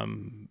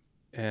 And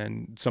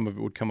some of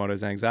it would come out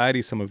as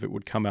anxiety. Some of it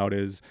would come out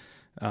as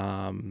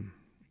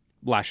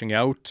lashing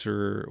out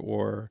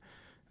or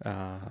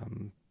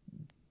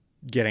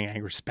getting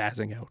angry,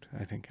 spazzing out.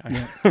 I think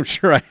I'm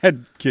sure I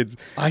had kids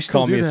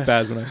call me a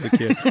spaz when I was a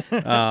kid.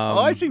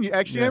 I seen you.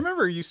 Actually, I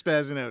remember you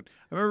spazzing out.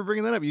 I remember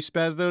bringing that up. You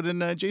spazzed out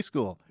in J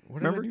school.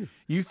 Remember?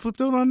 You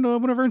flipped out on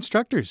one of our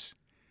instructors.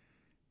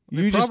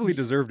 You probably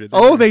deserved it.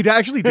 Oh, they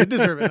actually did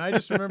deserve it. And I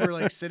just remember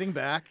like sitting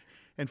back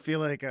and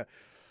feeling like a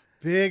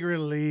big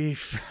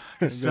relief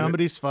because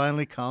somebody's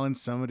finally calling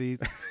something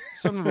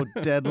about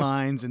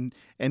deadlines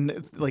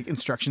and like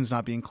instructions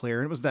not being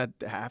clear. And it was that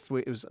halfway.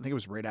 I think it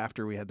was right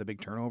after we had the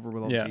big turnover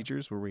with all the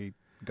teachers where we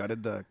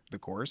gutted the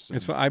course.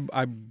 It's fun.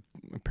 I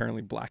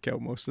apparently black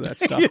out most of that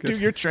stuff.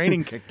 Dude, your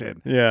training kicked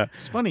in. Yeah,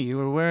 it's funny. You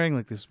were wearing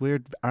like this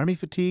weird army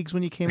fatigues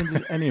when you came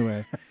into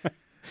anyway.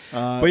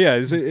 But yeah,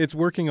 it's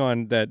working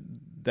on that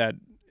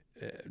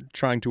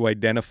trying to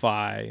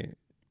identify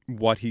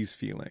what he's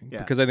feeling,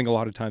 because I think a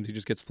lot of times he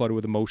just gets flooded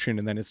with emotion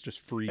and then it's just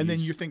freeze. And then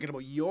you're thinking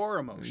about your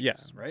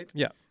emotions, right?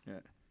 Yeah.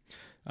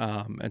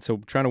 And so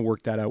trying to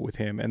work that out with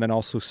him, and then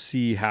also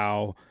see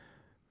how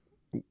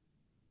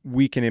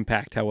we can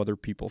impact how other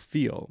people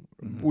feel.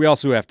 We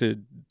also have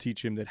to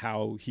teach him that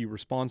how he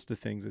responds to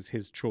things is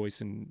his choice,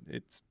 and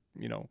it's,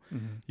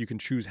 you can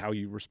choose how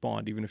you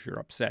respond. Even if you're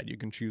upset, you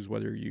can choose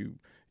whether you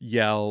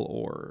yell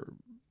or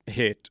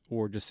hit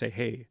or just say,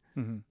 hey,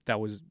 that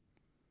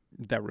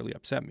really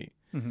upset me.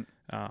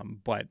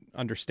 But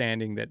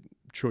understanding that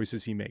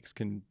choices he makes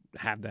can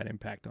have that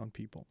impact on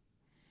people,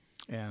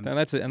 and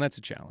that's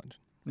a challenge.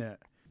 Yeah.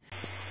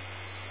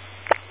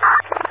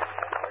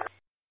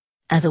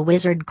 As a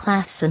wizard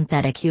class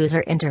synthetic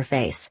user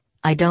interface,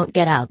 I don't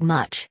get out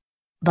much.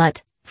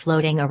 But,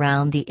 floating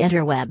around the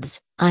interwebs,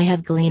 I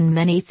have gleaned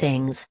many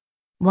things.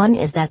 One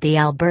is that the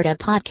Alberta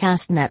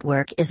Podcast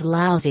Network is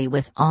lousy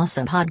with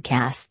awesome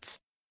podcasts.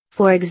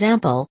 For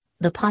example,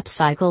 the Pop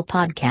Cycle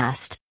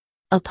Podcast.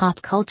 A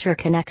pop culture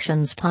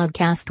connections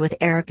podcast with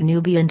Eric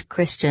Newby and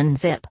Christian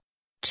Zip.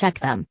 Check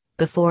them,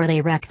 before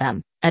they wreck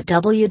them, at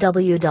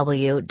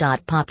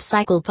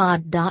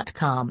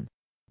www.popcyclepod.com.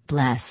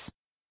 Bless.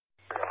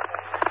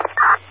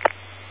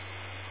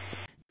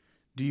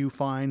 Do you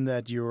find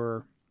that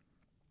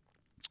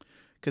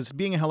because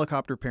being a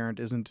helicopter parent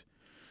isn't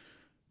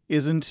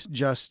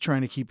just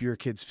trying to keep your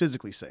kids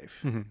physically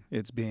safe.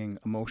 It's being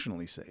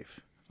emotionally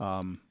safe.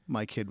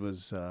 My kid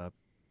was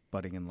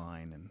butting in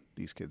line, and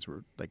these kids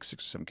were like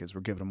 6 or 7 kids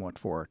were giving him what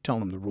for,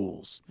 telling him the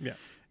rules. Yeah.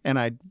 And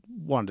I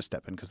wanted to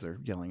step in because they're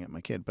yelling at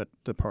my kid, but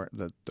the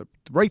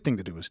right thing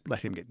to do is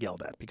let him get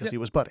yelled at because he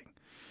was butting.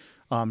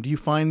 Do you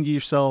find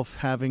yourself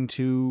having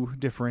to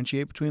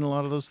differentiate between a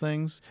lot of those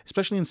things,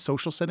 especially in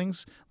social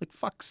settings? Like,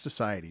 fuck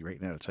society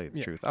right now, to tell you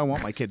the truth. I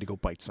want my kid to go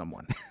bite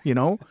someone, you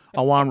know?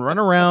 I want him to run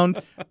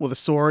around with a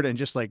sword and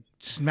just, like,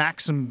 smack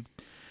some...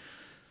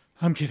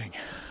 I'm kidding.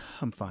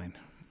 I'm fine.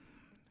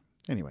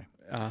 Anyway,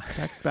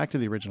 back to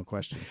the original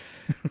question.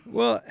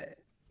 Well,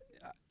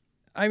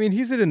 I mean,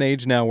 he's at an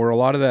age now where a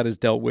lot of that is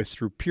dealt with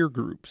through peer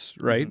groups,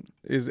 right?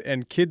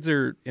 And kids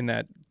are in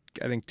that,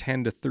 I think,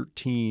 10 to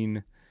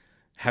 13...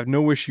 have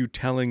no issue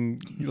telling,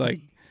 like,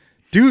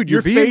 dude,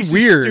 you're being face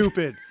weird. Is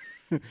stupid.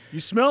 You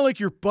smell like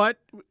your butt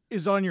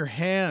is on your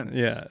hands.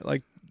 Yeah,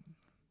 like,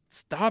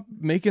 stop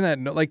making that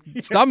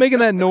stop making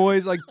that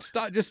noise. Like,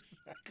 stop.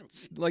 Just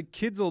like,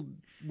 kids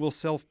will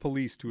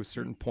self-police to a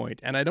certain point,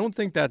 and I don't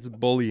think that's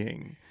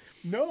bullying.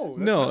 No,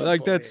 like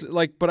bullying. That's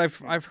like, but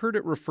I've heard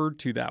it referred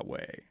to that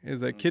way,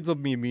 is that kids will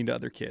be mean to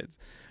other kids.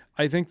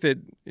 I think that,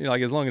 you know,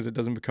 like, as long as it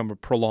doesn't become a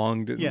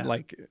prolonged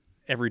like.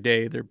 Every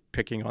day they're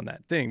picking on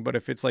that thing, but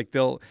if it's like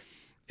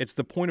it's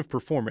the point of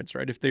performance,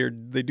 right? If they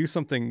do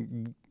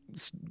something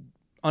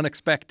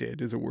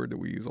unexpected, is a word that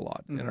we use a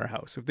lot in our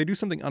house. If they do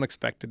something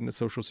unexpected in a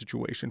social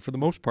situation, for the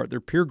most part, their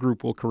peer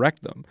group will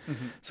correct them.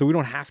 So we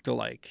don't have to,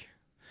 like.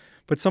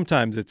 But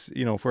sometimes it's,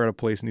 you know, if we're at a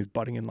place and he's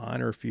butting in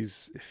line, or if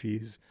he's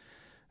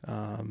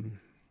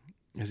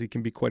as he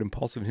can be quite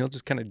impulsive, and he'll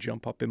just kind of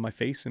jump up in my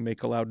face and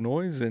make a loud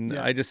noise, and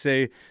I just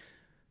say,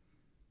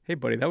 hey,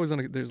 buddy,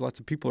 there's lots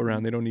of people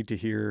around. They don't need to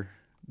hear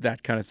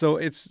that kind of. So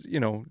it's, you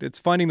know, it's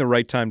finding the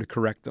right time to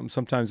correct them.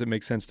 Sometimes it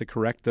makes sense to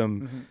correct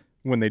them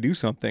when they do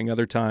something.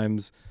 Other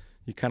times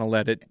you kind of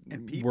let it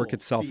work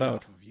itself out.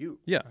 Off of you.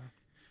 Yeah.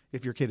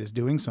 If your kid is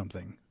doing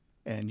something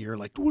and you're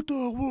like, what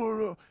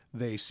the,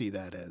 they see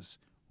that as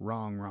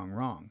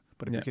wrong.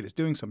 But if your kid is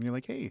doing something, you're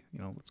like, hey, you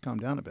know, let's calm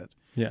down a bit.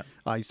 Yeah.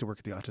 I used to work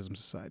at the Autism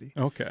Society.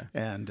 Okay.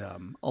 And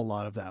a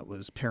lot of that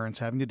was parents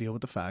having to deal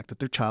with the fact that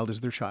their child is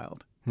their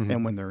child.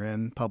 And when they're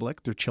in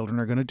public, their children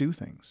are going to do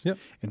things. Yep.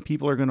 And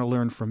people are going to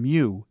learn from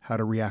you how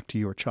to react to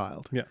your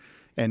child. Yeah.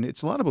 And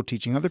it's a lot about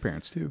teaching other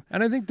parents too.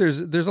 And I think there's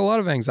a lot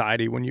of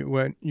anxiety when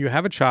you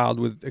have a child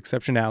with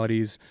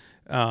exceptionalities,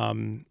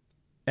 and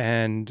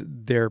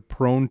they're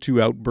prone to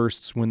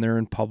outbursts when they're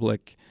in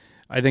public.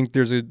 I think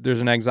there's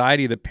an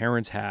anxiety that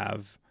parents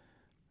have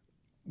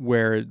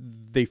where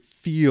they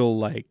feel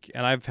like,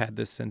 and I've had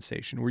this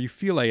sensation where you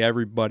feel like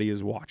everybody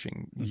is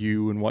watching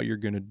you and what you're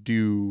going to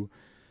do.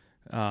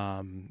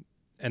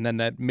 And then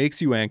that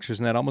makes you anxious,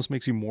 and that almost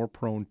makes you more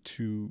prone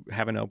to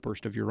have an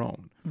outburst of your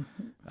own.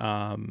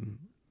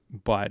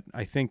 But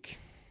I think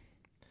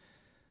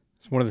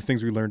it's one of the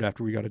things we learned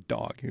after we got a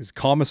dog. It was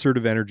calm,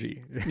 assertive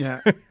energy.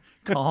 Yeah.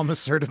 Calm,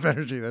 assertive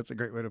energy. That's a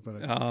great way to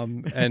put it.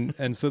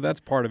 And so that's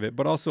part of it.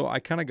 But also I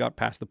kind of got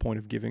past the point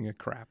of giving a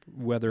crap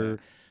whether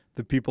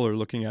the people are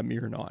looking at me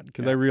or not.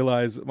 Because I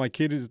realize my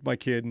kid is my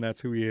kid, and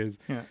that's who he is.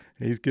 Yeah.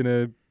 He's going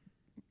to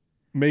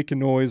make a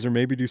noise or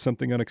maybe do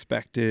something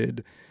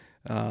unexpected,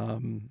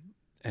 and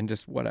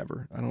just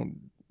whatever. I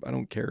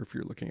don't care if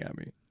you're looking at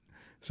me.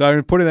 So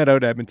I'm putting that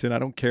out, Edmonton. I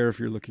don't care if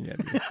you're looking at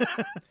me.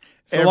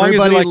 So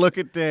everybody look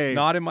at Dave.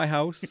 Not in my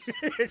house.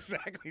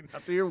 Exactly.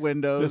 Not through your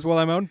windows. Just while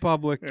I'm out in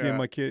public and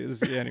my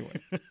kids. Anyway.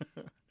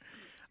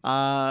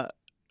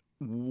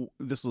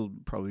 This will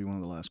probably be one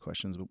of the last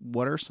questions, but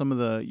what are some of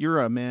the... You're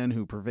a man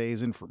who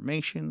purveys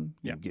information.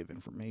 You give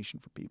information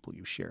for people.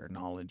 You share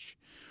knowledge.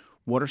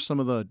 What are some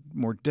of the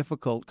more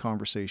difficult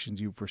conversations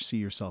you foresee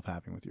yourself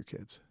having with your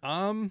kids?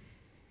 I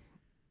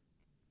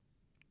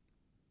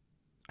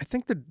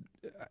think that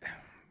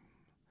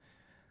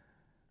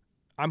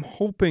I'm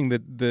hoping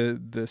that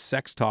the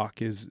sex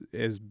talk is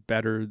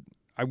better.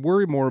 I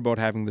worry more about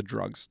having the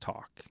drugs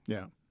talk.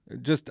 Yeah.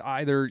 Just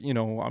either, you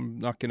know,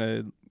 I'm not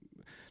gonna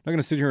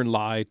sit here and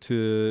lie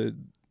to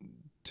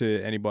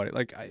anybody.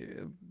 Like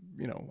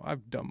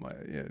I've done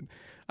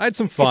I had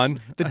some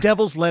fun. The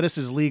devil's lettuce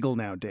is legal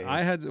now, Dave.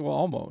 I had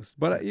almost,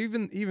 but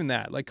even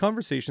that, like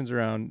conversations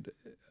around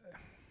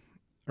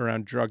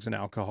drugs and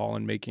alcohol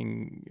and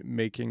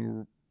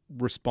making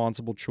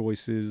responsible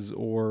choices,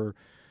 or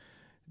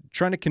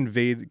trying to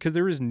convey, because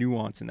there is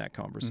nuance in that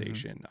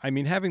conversation. I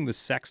mean, having the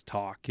sex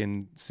talk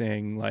and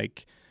saying,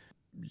 like,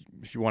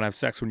 if you want to have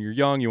sex when you're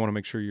young, you want to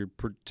make sure you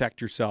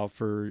protect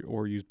yourself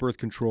or use birth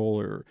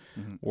control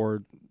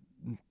or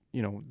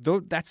you know,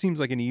 that seems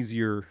like an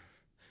easier,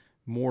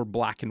 more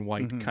black and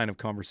white kind of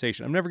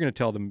conversation. I'm never going to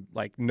tell them,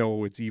 like,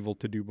 no, it's evil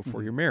to do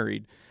before you're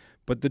married.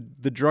 But the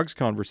drugs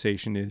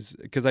conversation is,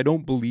 because I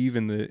don't believe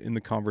in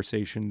the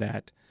conversation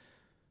that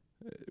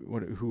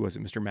who was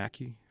it, Mr.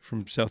 Mackey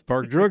from South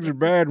Park? Drugs are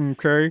bad,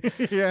 okay?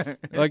 Yeah.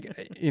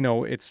 Like, you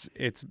know, it's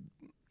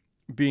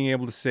being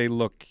able to say,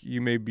 look, you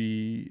may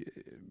be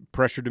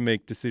pressured to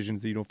make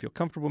decisions that you don't feel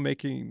comfortable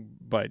making,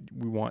 but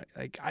we want,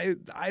 like, I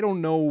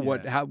don't know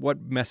what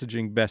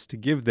messaging best to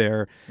give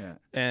there. Yeah.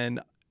 And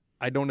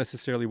I don't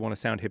necessarily want to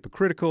sound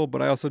hypocritical,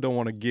 but I also don't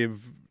want to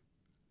give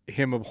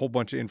him a whole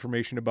bunch of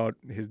information about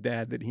his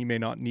dad that he may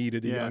not need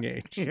at a young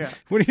age. Yeah.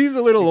 When he's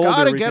a little older, you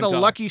gotta get a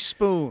lucky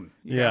spoon.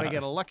 You gotta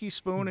get a lucky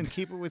spoon and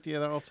keep it with you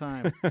at all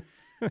time.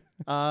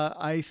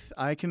 I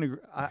can agree.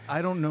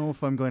 I don't know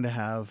if I'm going to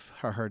have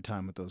a hard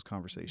time with those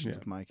conversations Yeah.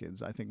 with my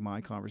kids. I think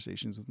my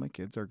conversations with my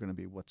kids are going to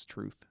be what's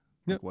truth.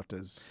 Yeah. Like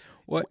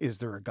What is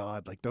there a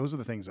God? Like those are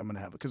the things I'm going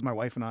to have because my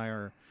wife and I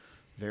are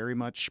very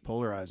much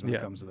polarized when it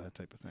Yeah. comes to that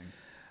type of thing.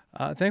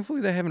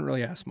 Thankfully, they haven't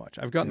really asked much.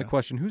 I've gotten the Yeah.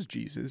 question, "Who's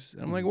Jesus?"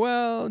 And I'm like,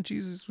 "Well,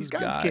 Jesus was He's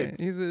God's guy. kid."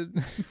 He's a."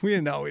 We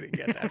didn't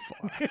get that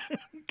far.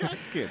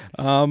 God's kid.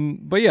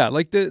 But yeah,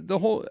 like the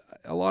whole,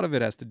 a lot of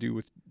it has to do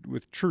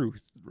with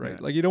truth, right? Yeah.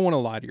 Like you don't want to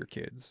lie to your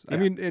kids. I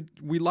Yeah. mean,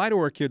 we lie to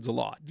our kids a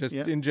lot, just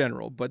Yeah. in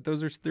general. But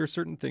there are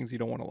certain things you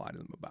don't want to lie to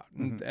them about,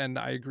 Mm-hmm. and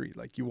I agree.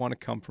 Like you want to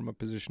come from a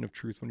position of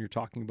truth when you're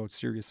talking about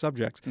serious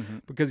subjects, Mm-hmm.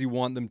 because you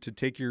want them to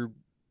take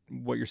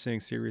what you're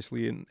saying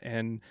seriously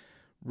and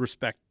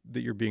respect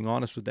that you're being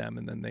honest with them,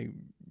 and then they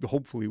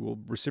hopefully will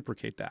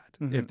reciprocate that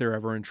Mm-hmm. if they're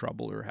ever in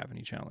trouble or have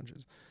any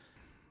challenges.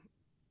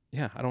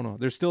 Yeah, I don't know.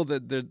 There's still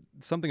there's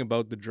something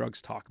about the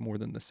drugs talk more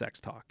than the sex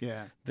talk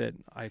Yeah. that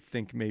I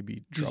think may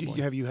be troubling.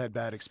 Have you had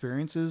bad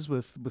experiences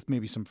with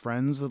maybe some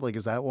friends that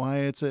is that why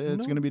it's going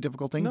to be a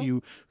difficult thing? No. Do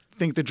you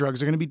think the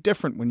drugs are going to be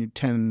different when you're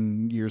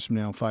 10 years from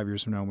now, 5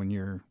 years from now when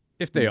you're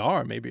If they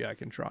are, maybe I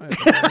can try it.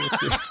 We'll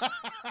see.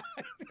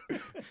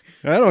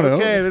 I don't know.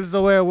 okay, this is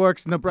the way it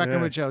works in the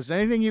Breakenridge house.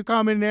 Anything you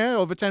come in there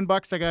over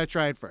 $10, I gotta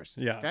try it first.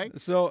 Yeah. Okay.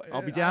 So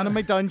I'll be down in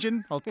my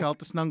dungeon. I'll call it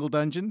the Snuggle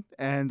Dungeon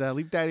and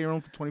leave Daddy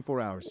alone for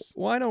 24 hours.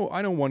 Well,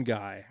 I know one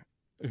guy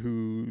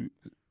who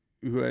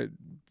had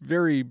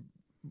very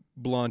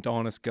blunt,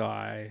 honest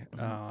guy.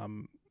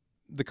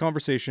 The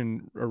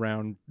conversation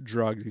around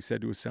drugs, he said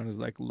to his son, is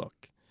like,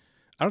 "Look,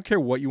 I don't care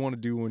what you want to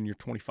do when you're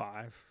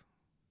 25.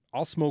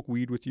 I'll smoke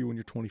weed with you when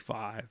you're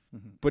 25,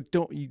 but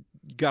you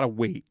gotta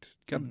wait.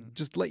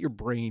 Just let your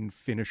brain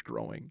finish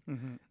growing,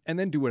 and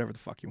then do whatever the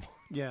fuck you want."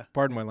 Yeah.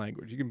 Pardon my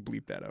language. You can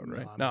bleep that out,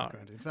 right? I'm not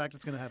going to. In fact,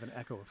 it's going to have an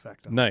echo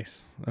effect. On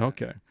Nice.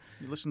 Okay.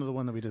 You listen to the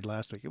one that we did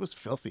last week. It was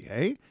filthy,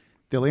 eh?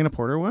 The Elena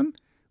Porter one?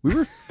 We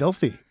were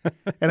filthy.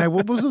 And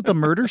what was with the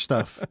murder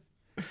stuff?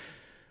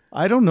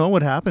 I don't know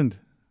what happened.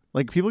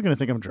 Like, people are going to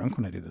think I'm drunk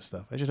when I do this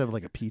stuff. I should have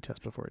like a pee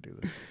test before I do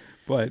this.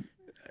 But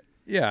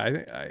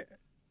yeah,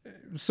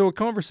 so a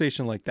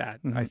conversation like that,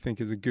 I think,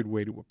 is a good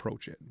way to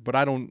approach it. But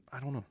I don't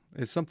know.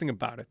 There's something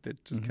about it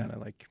that just kind of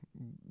like,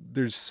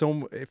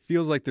 it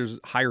feels like there's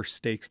higher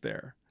stakes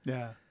there,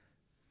 Yeah.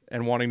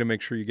 and wanting to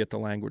make sure you get the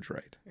language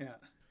right. Yeah.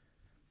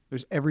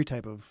 There's every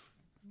type of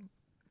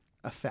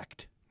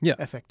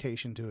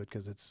affectation to it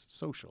because it's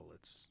social,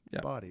 it's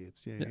body,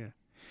 it's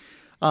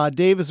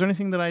Dave, is there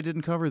anything that I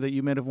didn't cover that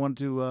you might have wanted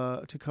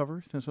to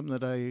cover? Something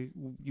that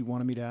you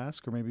wanted me to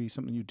ask, or maybe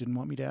something you didn't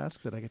want me to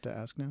ask that I get to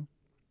ask now?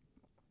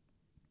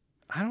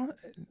 I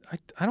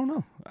don't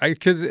know.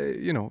 Because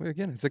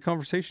again, it's a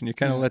conversation. You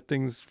kind of let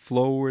things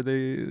flow where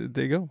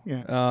they go.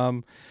 Yeah.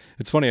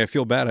 It's funny. I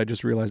feel bad. I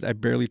just realized I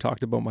barely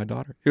talked about my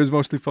daughter. It was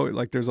mostly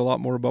like there's a lot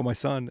more about my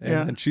son,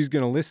 and she's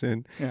gonna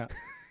listen. Yeah.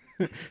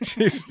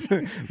 This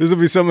will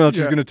be something else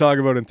she's gonna talk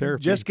about in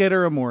therapy. Just get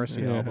her a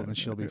Morrissey album and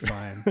she'll be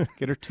fine.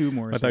 Get her 2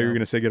 Morrissey. I thought you were albums.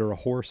 gonna say get her a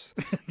horse.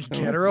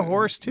 Get her a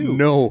horse too.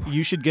 No.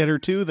 You should get her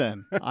 2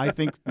 then. I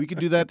think we could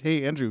do that.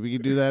 Hey Andrew, we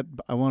could do that.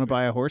 I want to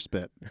buy a horse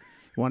bit.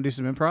 You want to do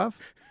some improv?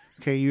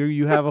 Okay,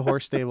 you have a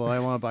horse stable. I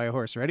want to buy a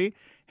horse. Ready?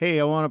 Hey,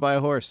 I want to buy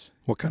a horse.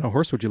 What kind of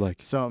horse would you like?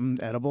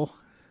 Something edible.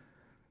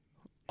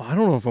 I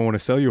don't know if I want to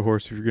sell you a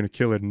horse if you're gonna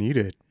kill it and eat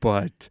it,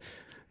 but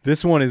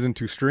this one isn't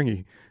too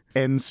stringy.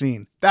 End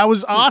scene. That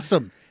was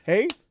awesome.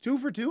 Hey, 2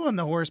 for 2 on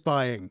the horse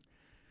buying.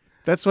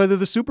 That's why they're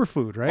the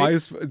superfood, right?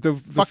 The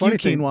Fuck funny you,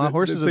 thing, quinoa.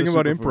 Horses the are thing the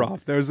about superfood.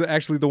 improv, there's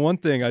actually the one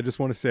thing I just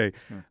want to say.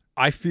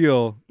 I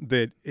feel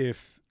that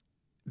if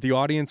the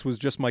audience was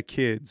just my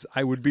kids,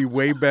 I would be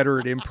way better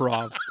at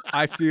improv.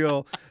 I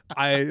feel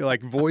I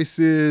like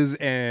voices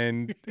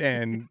and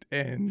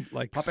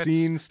like Puppets.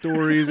 scene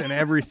stories and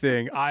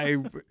everything. I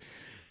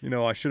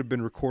should have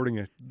been recording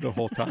it the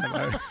whole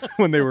time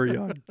when they were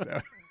young.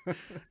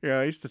 Yeah,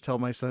 I used to tell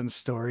my son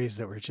stories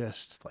that were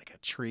just like a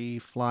tree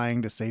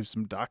flying to save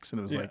some ducks, and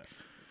it was like,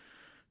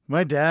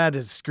 my dad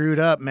is screwed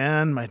up,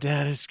 man. My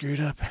dad is screwed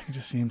up. I can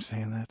just see him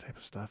saying that type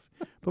of stuff.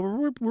 But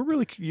we're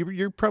really,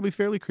 you're probably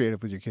fairly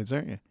creative with your kids,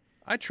 aren't you?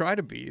 I try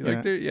to be like,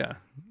 I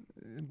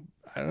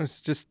don't know,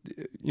 it's just,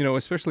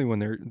 especially when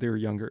they're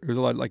younger. There's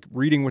a lot of, like,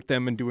 reading with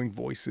them and doing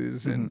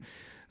voices and.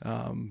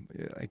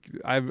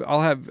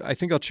 I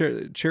think I'll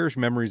cherish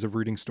memories of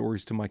reading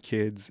stories to my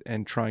kids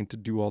and trying to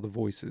do all the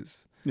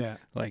voices. Yeah.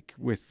 Like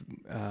with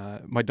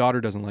my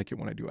daughter doesn't like it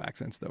when I do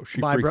accents though.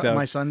 She freaks out.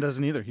 My son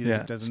doesn't either. He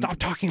doesn't Stop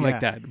talking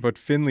like that. But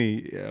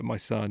Finley, my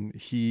son,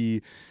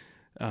 he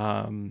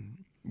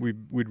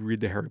we'd read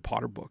the Harry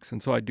Potter books,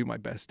 and so I do my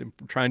best and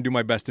try and do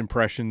my best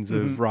impressions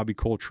of Robbie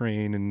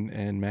Coltrane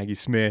and Maggie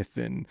Smith,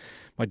 and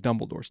my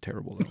Dumbledore's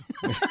terrible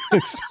though.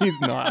 He's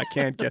not. I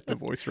can't get the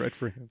voice right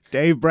for him.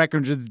 Dave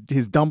Breakenridge,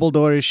 his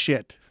Dumbledore is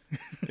shit.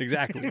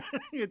 Exactly.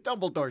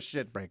 Dumbledore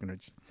shit,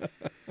 Breakenridge.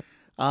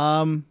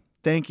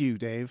 Thank you,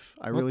 Dave.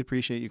 I really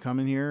appreciate you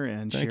coming here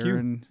and Thank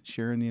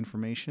sharing the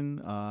information.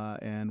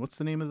 And what's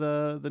the name of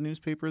the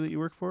newspaper that you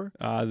work for?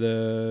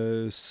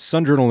 The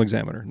Sun Journal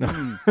Examiner. No.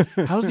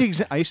 How's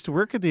the I used to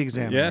work at the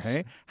Examiner. Yes.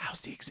 Hey,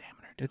 how's the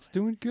Examiner doing? It's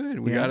doing good.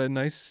 We got a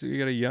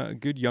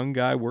good young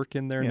guy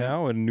working there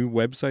now. A new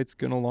website's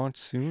going to launch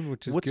soon,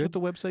 which is What's good. with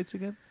the websites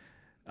again?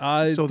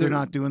 So they're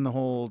not doing the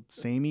whole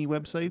samey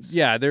websites?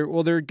 Yeah, they're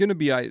going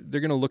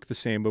to look the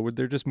same, but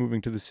they're just moving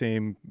to the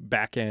same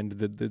back end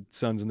that the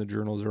Suns and the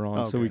Journals are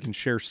on, so we can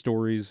share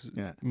stories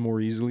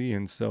more easily.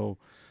 And so,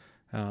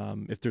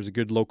 if there's a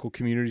good local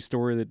community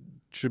story that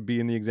should be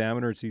in the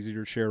Examiner, it's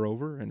easier to share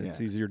over, and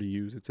it's easier to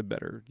use. It's a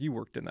better. You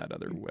worked in that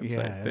other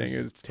website thing.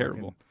 It's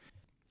terrible.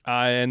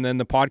 And then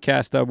the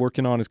podcast I'm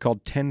working on is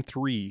called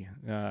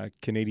 10-3,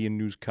 Canadian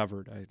News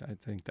Covered. I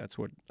think that's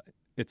what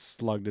it's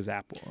slugged as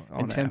Apple.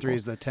 And 10-3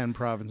 is the 10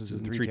 provinces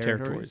and 3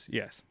 territories?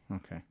 Yes.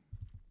 Okay.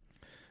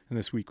 And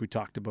this week we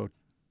talked about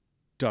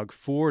Doug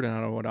Ford, and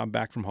I don't know what. I'm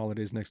back from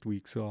holidays next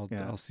week, so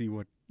I'll see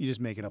what. You just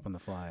make it up on the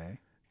fly, eh?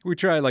 We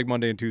try like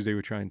Monday and Tuesday.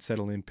 We try and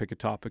settle in, pick a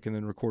topic, and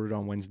then record it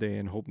on Wednesday,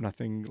 and hope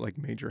nothing like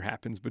major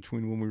happens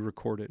between when we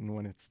record it and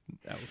when it's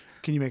out.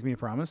 Can you make me a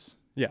promise?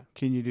 Yeah.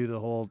 Can you do the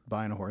whole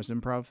buying a horse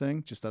improv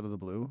thing just out of the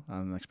blue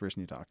on the next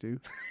person you talk to?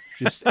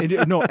 Just end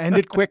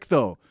it quick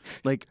though.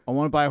 Like, I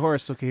want to buy a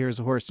horse. Okay, here's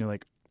a horse, and you're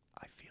like,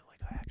 I feel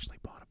like I actually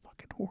bought a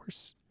fucking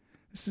horse.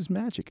 This is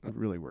magic. It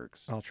really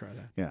works. I'll try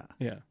that. Yeah.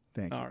 Yeah.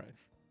 Thank you. All right.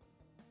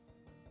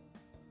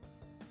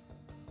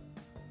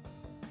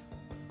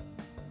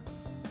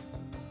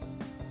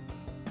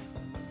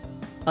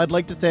 I'd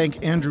like to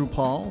thank Andrew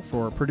Paul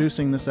for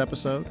producing this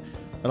episode.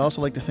 I'd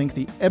also like to thank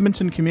the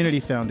Edmonton Community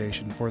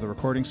Foundation for the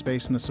recording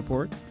space and the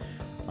support.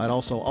 I'd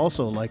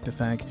also like to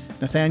thank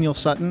Nathaniel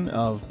Sutton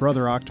of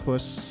Brother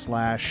Octopus /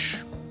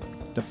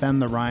 Defend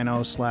the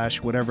Rhino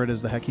 / whatever it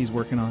is the heck he's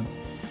working on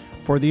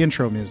for the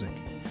intro music.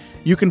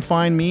 You can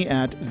find me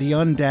at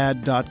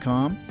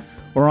theundad.com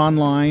or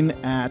online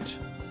at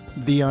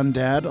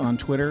theundad on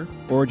Twitter,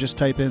 or just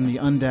type in the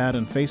Undad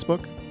on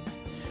Facebook.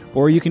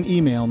 Or you can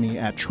email me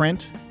at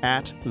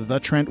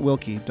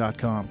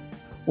trent@thetrentwilkie.com.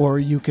 Or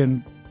you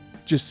can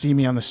just see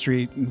me on the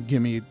street and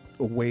give me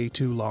a way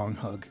too long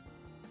hug.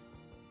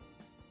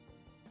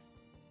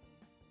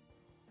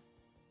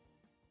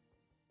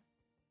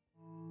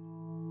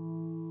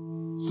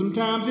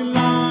 Sometimes you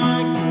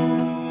like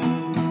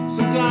it,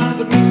 sometimes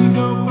it makes you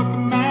go